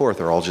third, and your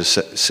fourth are all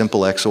just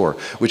simple XOR,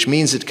 which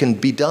means it can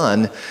be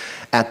done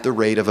at the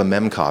rate of a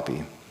mem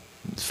copy,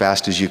 as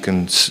fast as you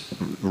can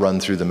run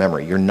through the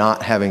memory. You're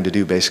not having to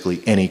do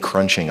basically any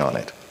crunching on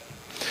it.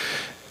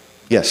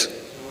 Yes? In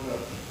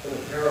a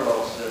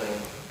parallel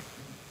setting,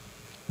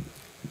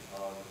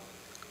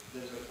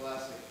 there's a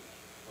classic,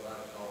 what I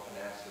would call an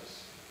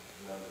ASSIS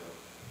number.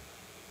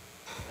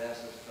 An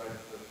ASSIS trying to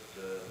put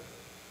the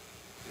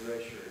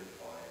erasure in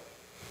client.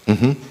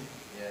 Mm-hmm. And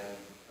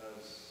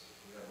because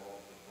you have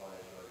multiple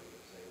clients running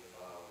the same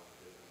file with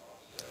different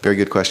offsets, Very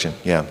good question,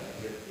 yeah. you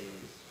get these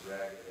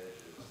ragged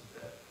edges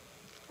that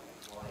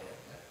the client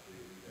has to do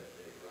that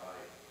they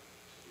write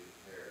to do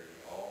parity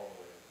all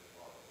the way to the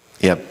bottom.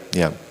 Yep,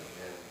 yep.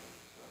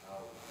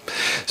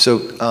 So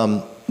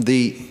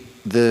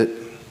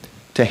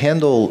to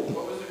handle,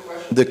 What was the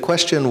question? the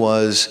question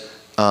was,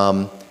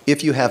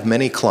 if you have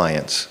many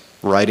clients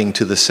writing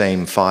to the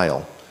same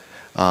file,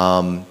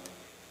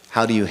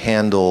 how do you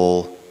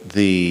handle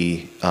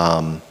the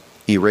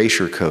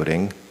erasure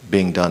coding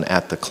being done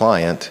at the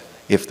client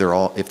if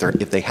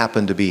they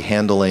happen to be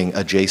handling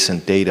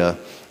adjacent data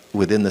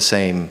within the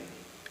same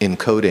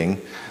encoding?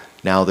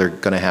 Now they're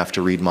going to have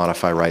to read,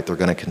 modify, write. They're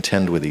going to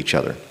contend with each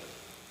other.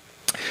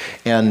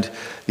 And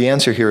the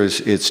answer here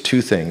is it's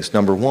two things.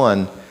 Number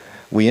one,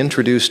 we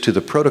introduced to the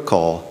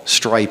protocol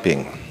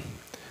striping.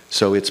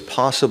 So it's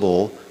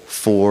possible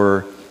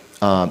for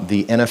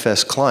the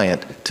NFS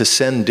client to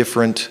send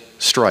different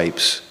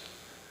stripes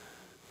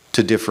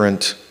to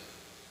different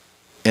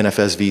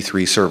NFS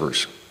v3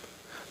 servers.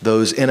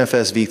 Those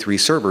NFS v3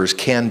 servers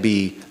can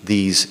be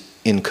these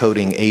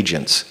encoding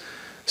agents.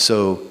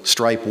 So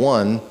stripe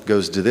 1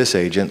 goes to this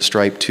agent,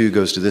 stripe 2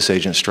 goes to this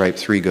agent, stripe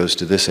 3 goes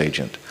to this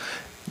agent.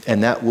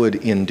 And that would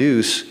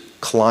induce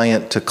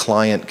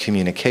client-to-client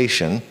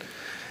communication,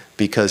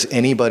 because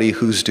anybody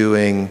who's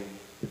doing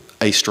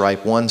a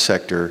stripe 1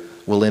 sector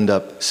will end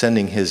up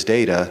sending his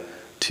data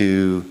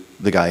to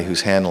the guy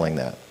who's handling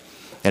that.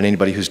 And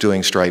anybody who's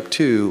doing stripe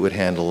 2 would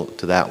handle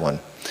to that one.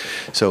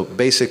 So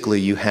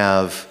basically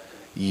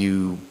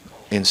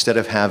instead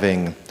of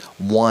having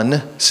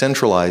one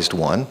centralized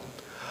one,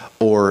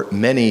 or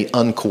many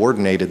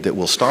uncoordinated that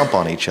will stomp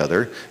on each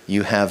other,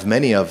 you have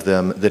many of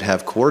them that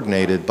have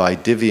coordinated by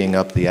divvying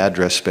up the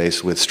address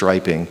space with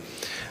striping,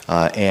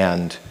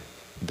 and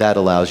that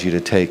allows you to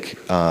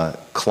take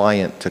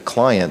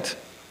client-to-client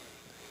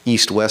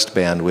east-west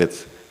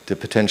bandwidth to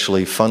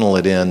potentially funnel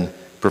it in,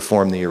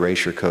 perform the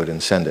erasure code,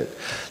 and send it.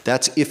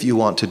 That's if you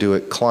want to do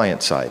it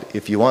client-side.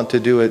 If you want to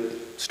do it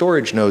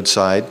storage node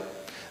side,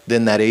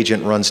 then that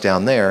agent runs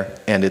down there,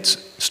 and it's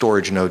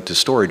storage node to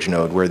storage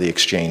node where the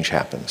exchange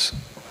happens.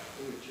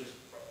 It would just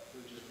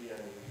be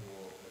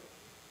unusual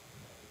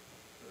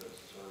to put a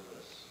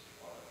service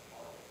on a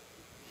client.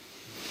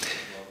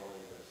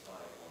 Normally the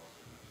site wants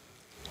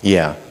to use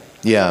it.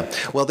 Yeah.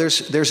 Well,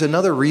 there's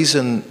another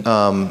reason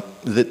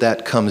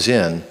that comes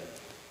in,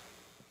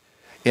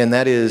 and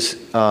that is,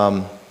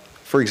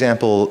 for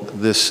example,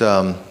 this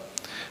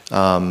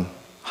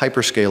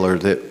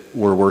hyperscaler that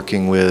we're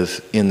working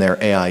with in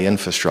their AI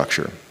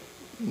infrastructure,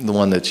 the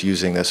one that's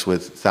using this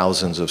with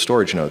thousands of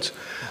storage nodes.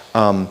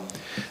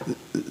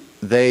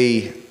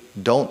 They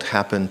don't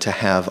happen to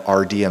have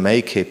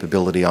RDMA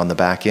capability on the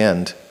back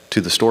end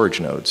to the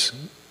storage nodes,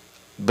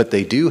 but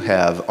they do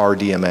have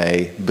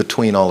RDMA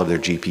between all of their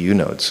GPU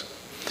nodes.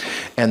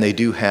 And they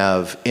do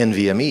have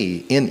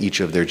NVMe in each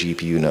of their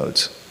GPU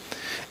nodes.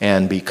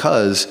 And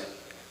because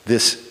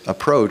this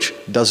approach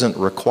doesn't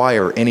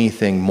require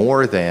anything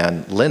more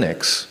than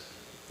Linux,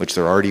 which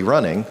they're already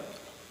running,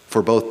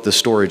 for both the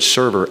storage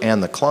server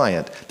and the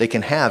client, they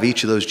can have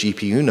each of those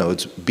GPU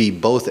nodes be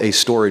both a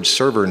storage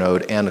server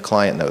node and a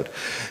client node.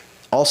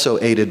 Also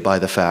aided by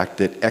the fact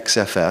that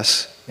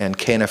XFS and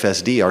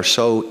KNFSD are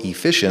so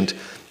efficient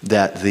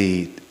that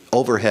the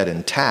overhead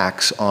and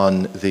tax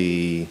on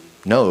the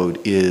node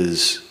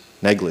is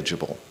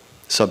negligible,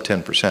 sub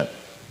 10%.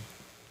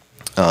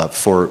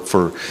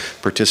 For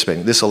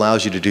participating. This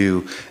allows you to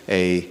do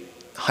a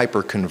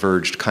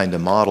hyper-converged kind of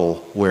model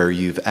where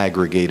you've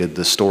aggregated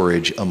the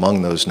storage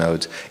among those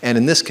nodes. And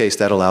in this case,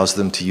 that allows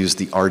them to use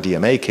the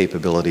RDMA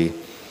capability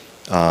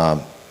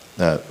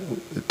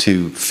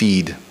to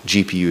feed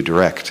GPU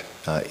direct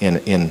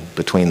in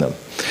between them.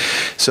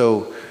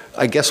 So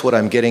I guess what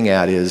I'm getting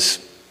at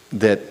is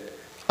that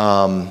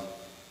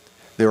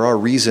there are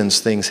reasons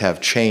things have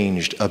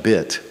changed a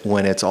bit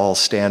when it's all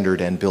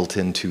standard and built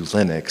into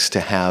Linux to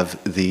have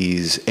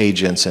these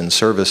agents and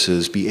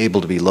services be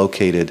able to be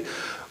located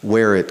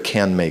where it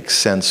can make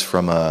sense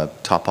from a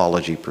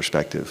topology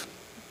perspective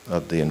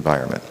of the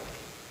environment.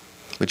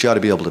 But you ought to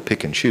be able to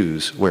pick and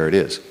choose where it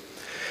is.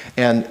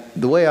 And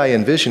the way I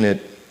envision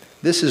it,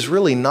 this is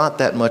really not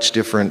that much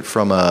different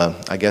from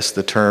I guess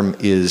the term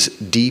is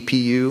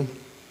DPU,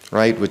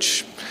 right?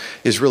 Which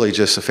is really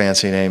just a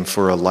fancy name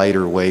for a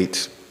lighter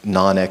weight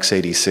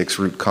non-x86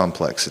 root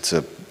complex.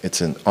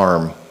 It's an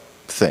ARM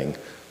thing,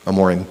 a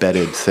more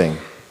embedded thing.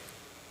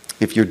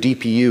 If your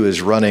DPU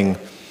is running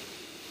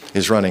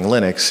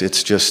Linux,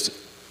 it's just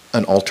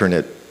an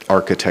alternate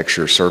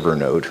architecture server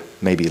node,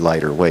 maybe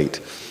lighter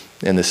weight.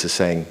 And this is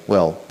saying,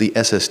 well, the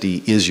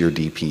SSD is your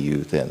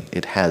DPU then.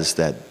 It has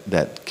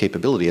that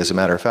capability. As a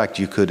matter of fact,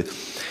 you could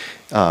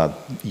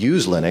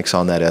use Linux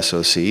on that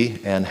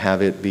SoC and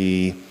have it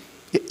be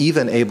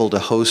even able to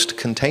host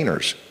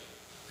containers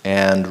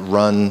and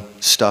run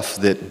stuff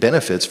that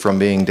benefits from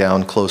being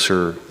down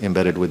closer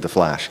embedded with the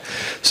flash.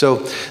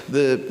 So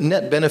the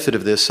net benefit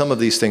of this, some of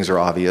these things are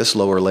obvious,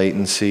 lower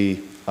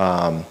latency.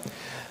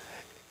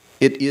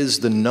 It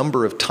is the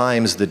number of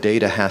times the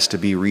data has to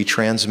be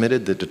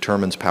retransmitted that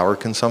determines power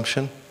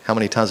consumption. How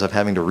many times I'm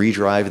having to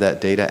redrive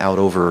that data out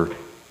over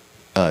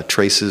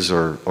traces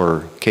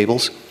or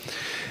cables.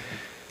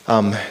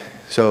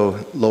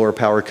 So lower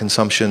power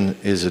consumption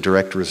is a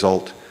direct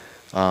result.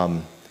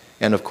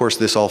 And of course,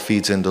 this all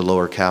feeds into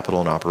lower capital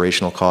and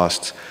operational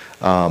costs.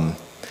 You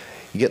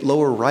get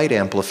lower write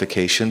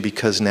amplification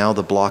because now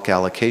the block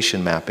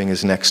allocation mapping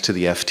is next to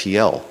the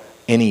FTL.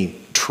 Any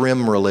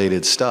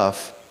trim-related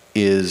stuff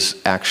is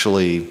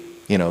actually,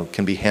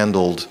 can be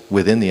handled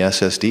within the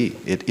SSD.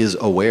 It is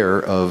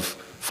aware of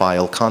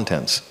file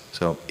contents.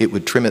 So it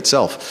would trim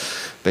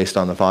itself based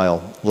on the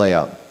file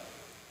layout.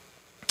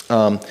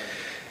 And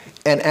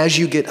as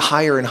you get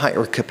higher and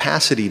higher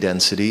capacity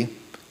density,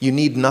 you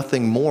need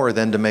nothing more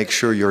than to make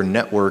sure your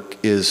network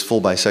is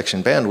full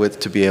bisection bandwidth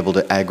to be able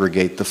to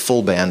aggregate the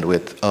full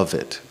bandwidth of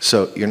it.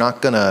 So you're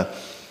not going to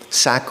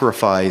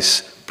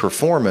sacrifice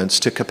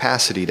performance to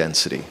capacity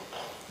density,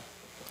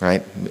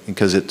 right?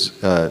 Because it's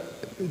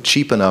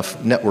cheap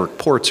enough, network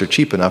ports are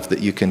cheap enough that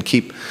you can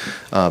keep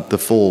the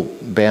full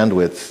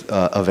bandwidth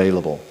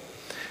available.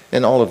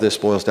 And all of this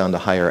boils down to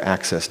higher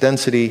access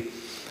density.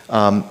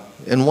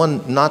 And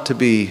one not to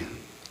be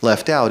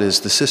left out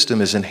is the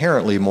system is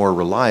inherently more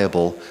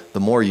reliable the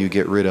more you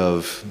get rid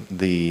of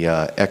the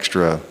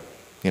extra,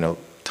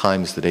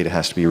 times the data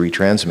has to be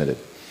retransmitted.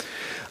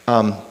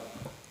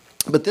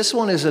 But this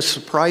one is a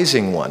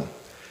surprising one.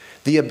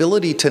 The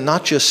ability to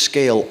not just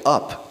scale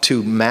up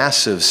to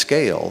massive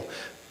scale,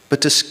 but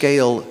to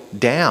scale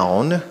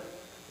down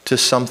to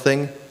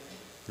something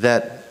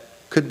that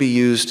could be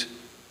used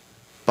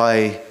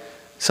by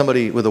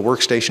somebody with a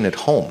workstation at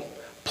home.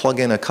 Plug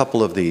in a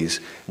couple of these.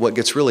 What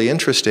gets really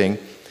interesting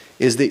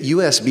is that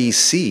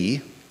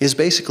USB-C is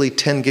basically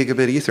 10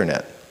 gigabit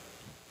Ethernet.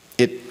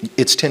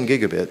 It's 10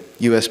 gigabit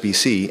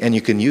USB-C, and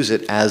you can use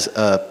it as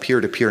a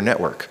peer-to-peer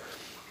network.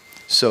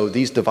 So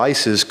these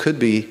devices could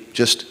be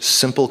just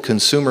simple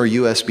consumer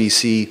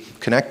USB-C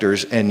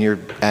connectors, and you're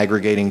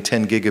aggregating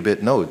 10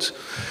 gigabit nodes.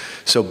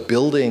 So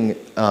building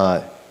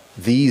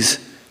these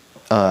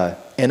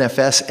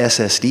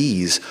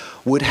NFS-SSDs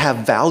would have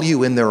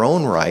value in their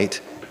own right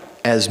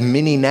as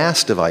mini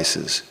NAS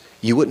devices.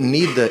 You wouldn't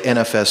need the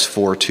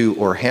NFS-42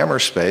 or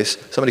Hammerspace.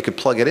 Somebody could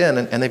plug it in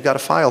and they've got a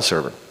file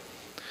server.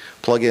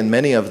 Plug in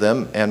many of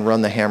them and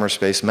run the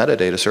Hammerspace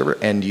metadata server,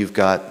 and you've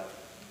got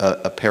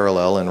a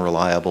parallel and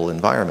reliable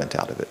environment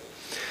out of it.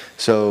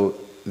 So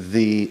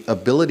the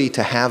ability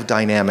to have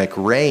dynamic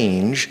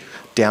range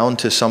down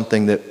to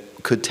something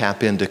that could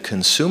tap into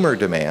consumer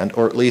demand,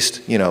 or at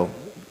least,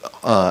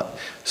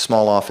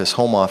 small office,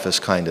 home office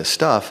kind of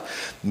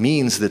stuff,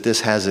 means that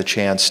this has a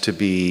chance to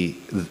be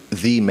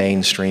the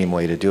mainstream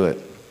way to do it.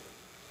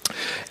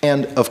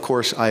 And of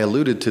course, I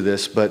alluded to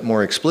this, but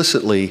more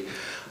explicitly,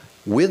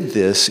 with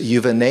this,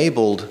 you've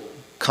enabled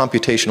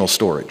computational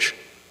storage.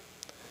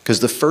 Because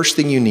the first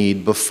thing you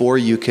need before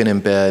you can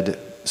embed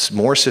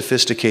more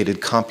sophisticated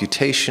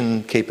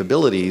computation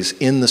capabilities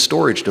in the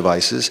storage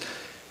devices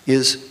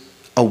is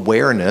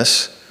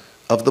awareness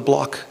of the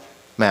block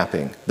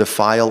mapping, the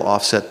file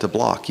offset to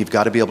block. You've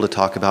got to be able to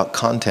talk about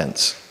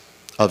contents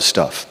of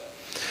stuff.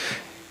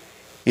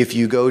 If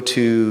you go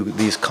to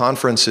these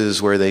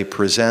conferences where they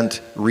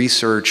present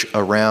research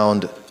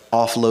around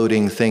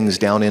offloading things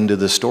down into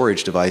the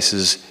storage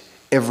devices,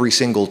 every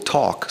single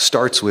talk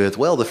starts with,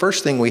 well, the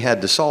first thing we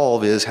had to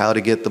solve is how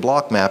to get the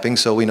block mapping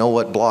so we know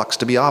what blocks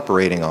to be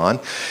operating on.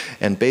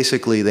 And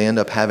basically they end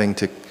up having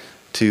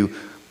to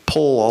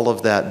pull all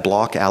of that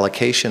block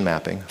allocation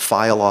mapping,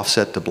 file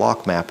offset to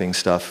block mapping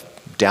stuff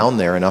down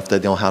there enough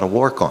that they know how to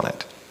work on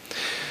it.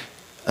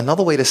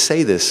 Another way to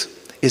say this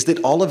is that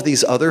all of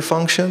these other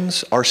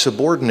functions are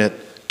subordinate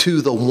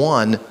to the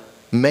one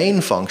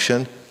main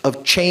function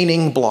of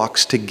chaining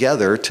blocks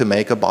together to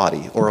make a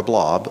body or a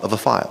blob of a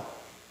file.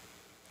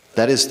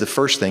 That is the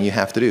first thing you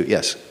have to do.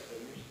 Yes?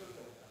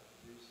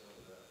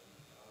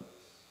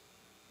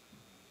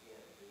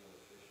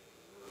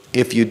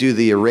 If you do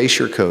the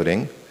erasure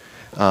coding,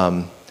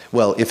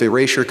 well, if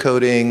erasure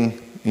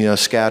coding, you know,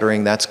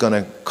 scattering, that's going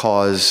to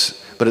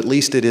cause, but at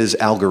least it is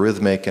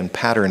algorithmic and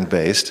pattern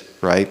based,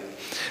 right?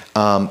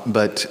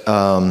 The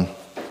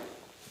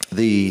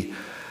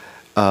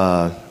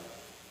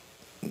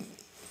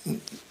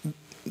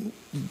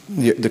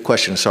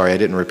question, sorry, I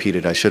didn't repeat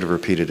it. I should have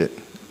repeated it.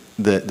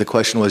 The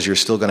question was, you're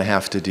still going to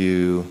have to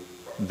do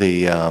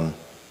the,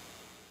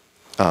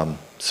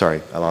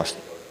 sorry, I lost.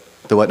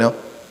 The what now?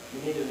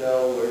 You need to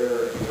know where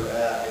you're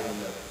at in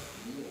the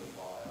unit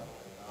file,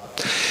 not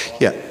the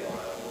Yeah. file,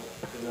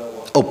 to know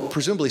what. Oh,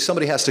 presumably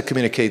somebody has to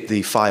communicate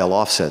the file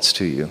offsets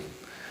to you,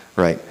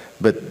 right?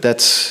 But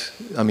that's,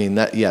 I mean,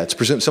 that, yeah, it's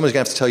presumed somebody's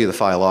going to have to tell you the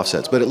file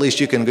offsets, but at least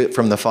you can get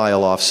from the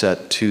file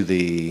offset to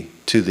the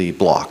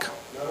block.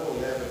 Not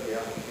only that, but the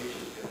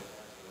application's going to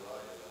have to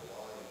write an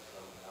align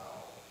somehow.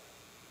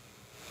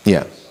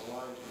 Yeah. It's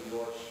aligned to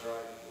your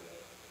strike with,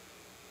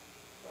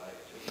 right,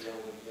 to be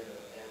able to get an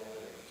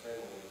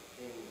analytic-friendly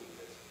thing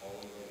that's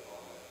only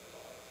on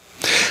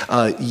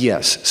that file.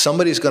 Yes,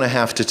 somebody's going to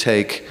have to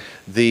take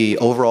the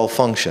overall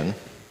function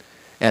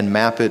and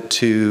map it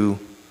to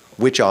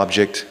which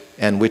object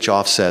and which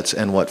offsets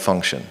and what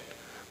function.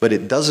 But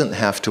it doesn't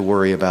have to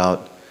worry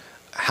about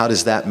how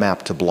does that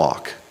map to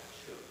block.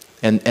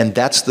 And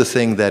that's the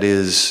thing that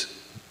is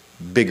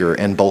bigger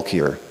and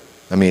bulkier.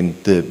 I mean,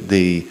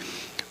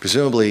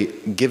 presumably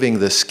giving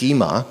the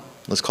schema,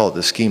 let's call it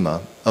the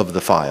schema of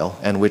the file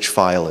and which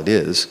file it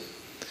is.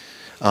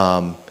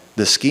 The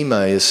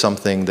schema is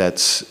something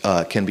that's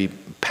can be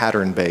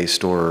pattern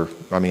based, or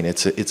I mean,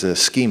 it's a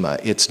schema.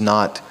 It's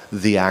not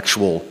the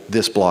actual,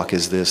 this block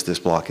is this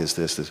block is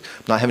this. I'm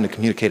not having to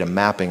communicate a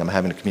mapping, I'm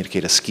having to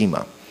communicate a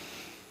schema.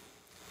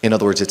 In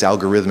other words, it's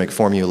algorithmic,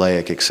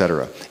 formulaic,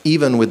 etc.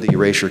 Even with the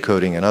erasure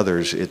coding and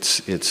others, it's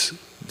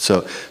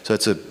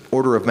an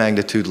order of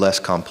magnitude less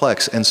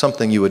complex, and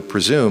something you would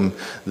presume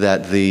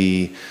that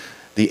the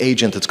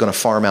agent that's going to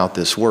farm out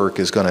this work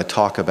is going to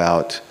talk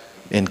about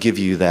and give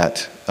you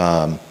that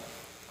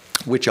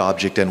which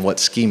object and what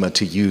schema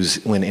to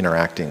use when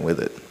interacting with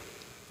it.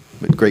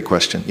 But great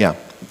question. Yeah.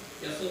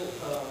 Yeah, so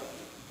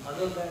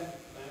other than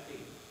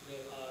mapping, there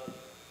are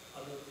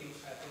other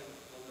things happen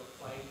on the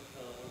file,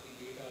 on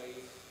the data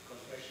is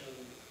compression,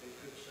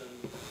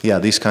 encryption. Yeah,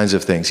 these kinds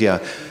of things. Yeah.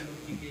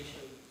 Duplication.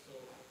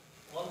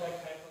 So all that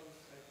happens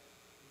at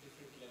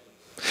different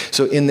levels.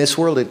 So in this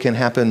world, it can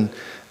happen.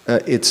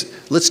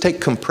 Let's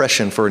take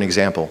compression for an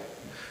example.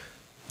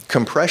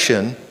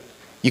 Compression,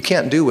 you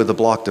can't do with a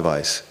block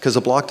device, because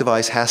a block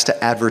device has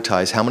to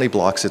advertise how many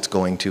blocks it's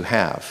going to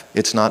have.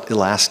 It's not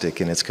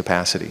elastic in its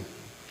capacity.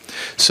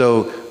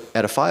 So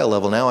at a file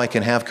level, now I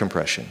can have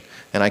compression,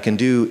 and I can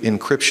do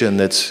encryption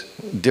that's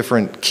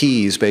different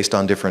keys based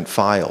on different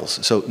files.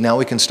 So now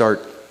we can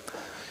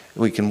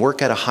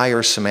work at a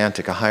higher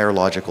semantic, a higher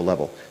logical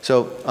level.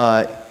 So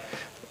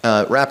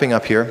wrapping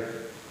up here,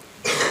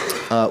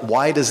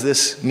 why does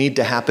this need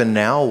to happen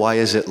now? Why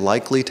is it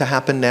likely to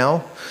happen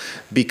now?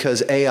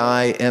 Because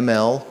AI,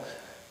 ML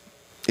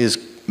is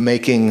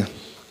making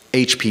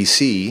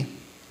HPC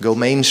go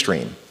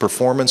mainstream.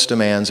 Performance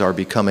demands are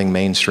becoming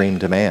mainstream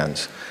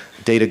demands.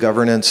 Data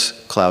governance,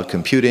 cloud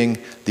computing,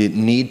 the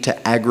need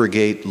to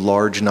aggregate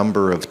large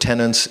number of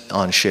tenants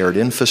on shared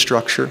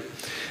infrastructure.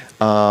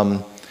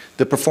 The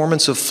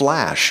performance of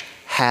flash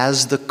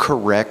has the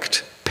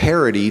correct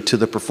parity to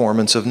the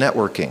performance of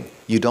networking.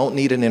 You don't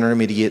need an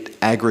intermediate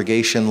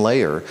aggregation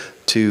layer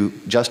to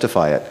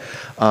justify it.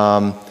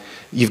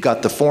 You've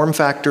got the form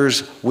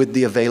factors with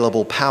the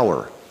available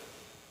power,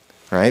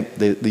 right?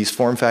 These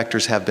form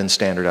factors have been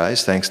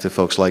standardized thanks to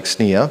folks like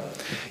SNIA.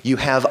 You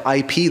have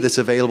IP that's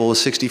available with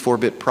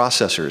 64-bit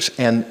processors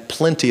and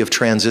plenty of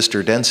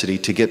transistor density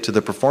to get to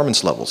the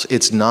performance levels.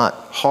 It's not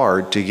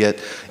hard to get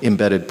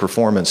embedded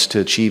performance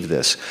to achieve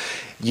this.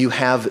 You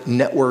have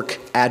network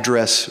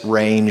address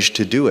range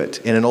to do it.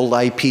 In an old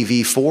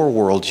IPv4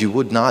 world, you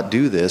would not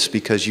do this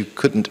because you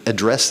couldn't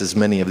address as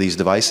many of these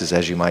devices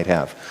as you might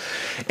have.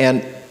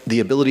 And the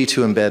ability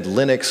to embed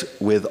Linux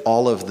with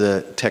all of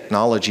the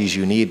technologies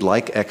you need,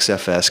 like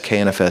XFS,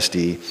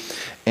 KNFSD.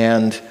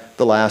 And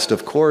the last,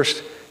 of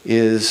course,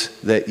 is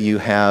that you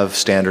have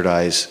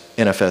standardized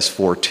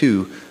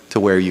NFS-4.2 to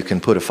where you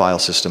can put a file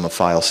system of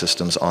file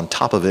systems on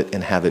top of it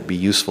and have it be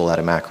useful at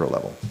a macro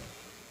level.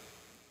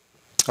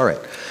 All right.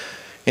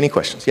 Any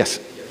questions? Yes?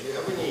 Yeah, do you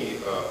have any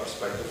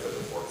perspective for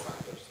the form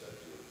factors that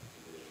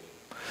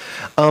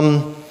you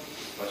envision?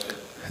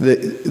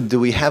 Do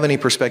we have any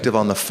perspective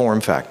on the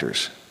form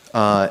factors?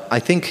 I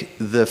think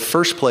the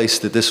first place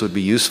that this would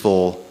be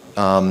useful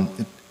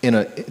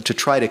to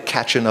try to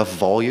catch enough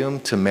volume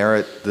to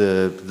merit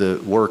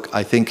the work,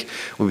 I think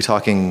we'll be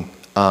talking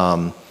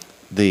form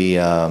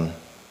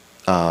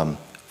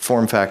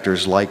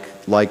factors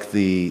like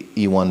the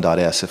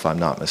E1.S, if I'm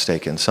not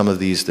mistaken. Some of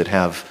these that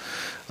have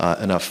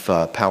enough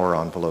power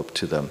envelope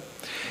to them.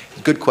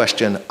 Good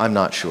question, I'm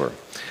not sure.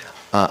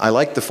 I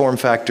like the form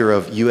factor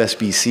of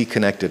USB-C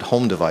connected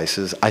home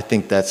devices. I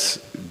think that's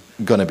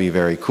going to be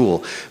very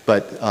cool.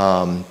 But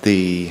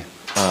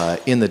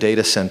in the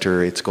data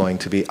center, it's going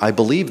to be, I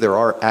believe there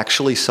are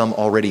actually some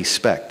already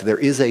spec'd. There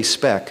is a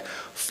spec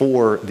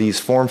for these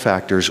form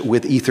factors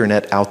with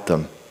Ethernet out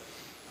them.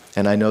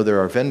 And I know there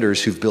are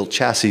vendors who've built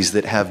chassis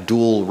that have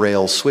dual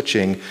rail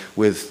switching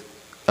with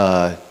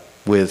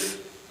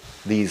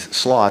these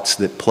slots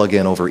that plug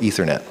in over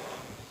Ethernet.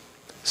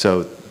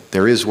 So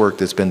there is work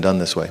that's been done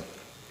this way.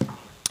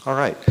 All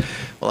right.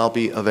 Well, I'll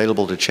be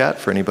available to chat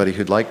for anybody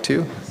who'd like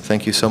to.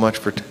 Thank you so much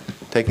for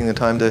taking the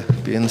time to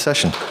be in the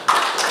session.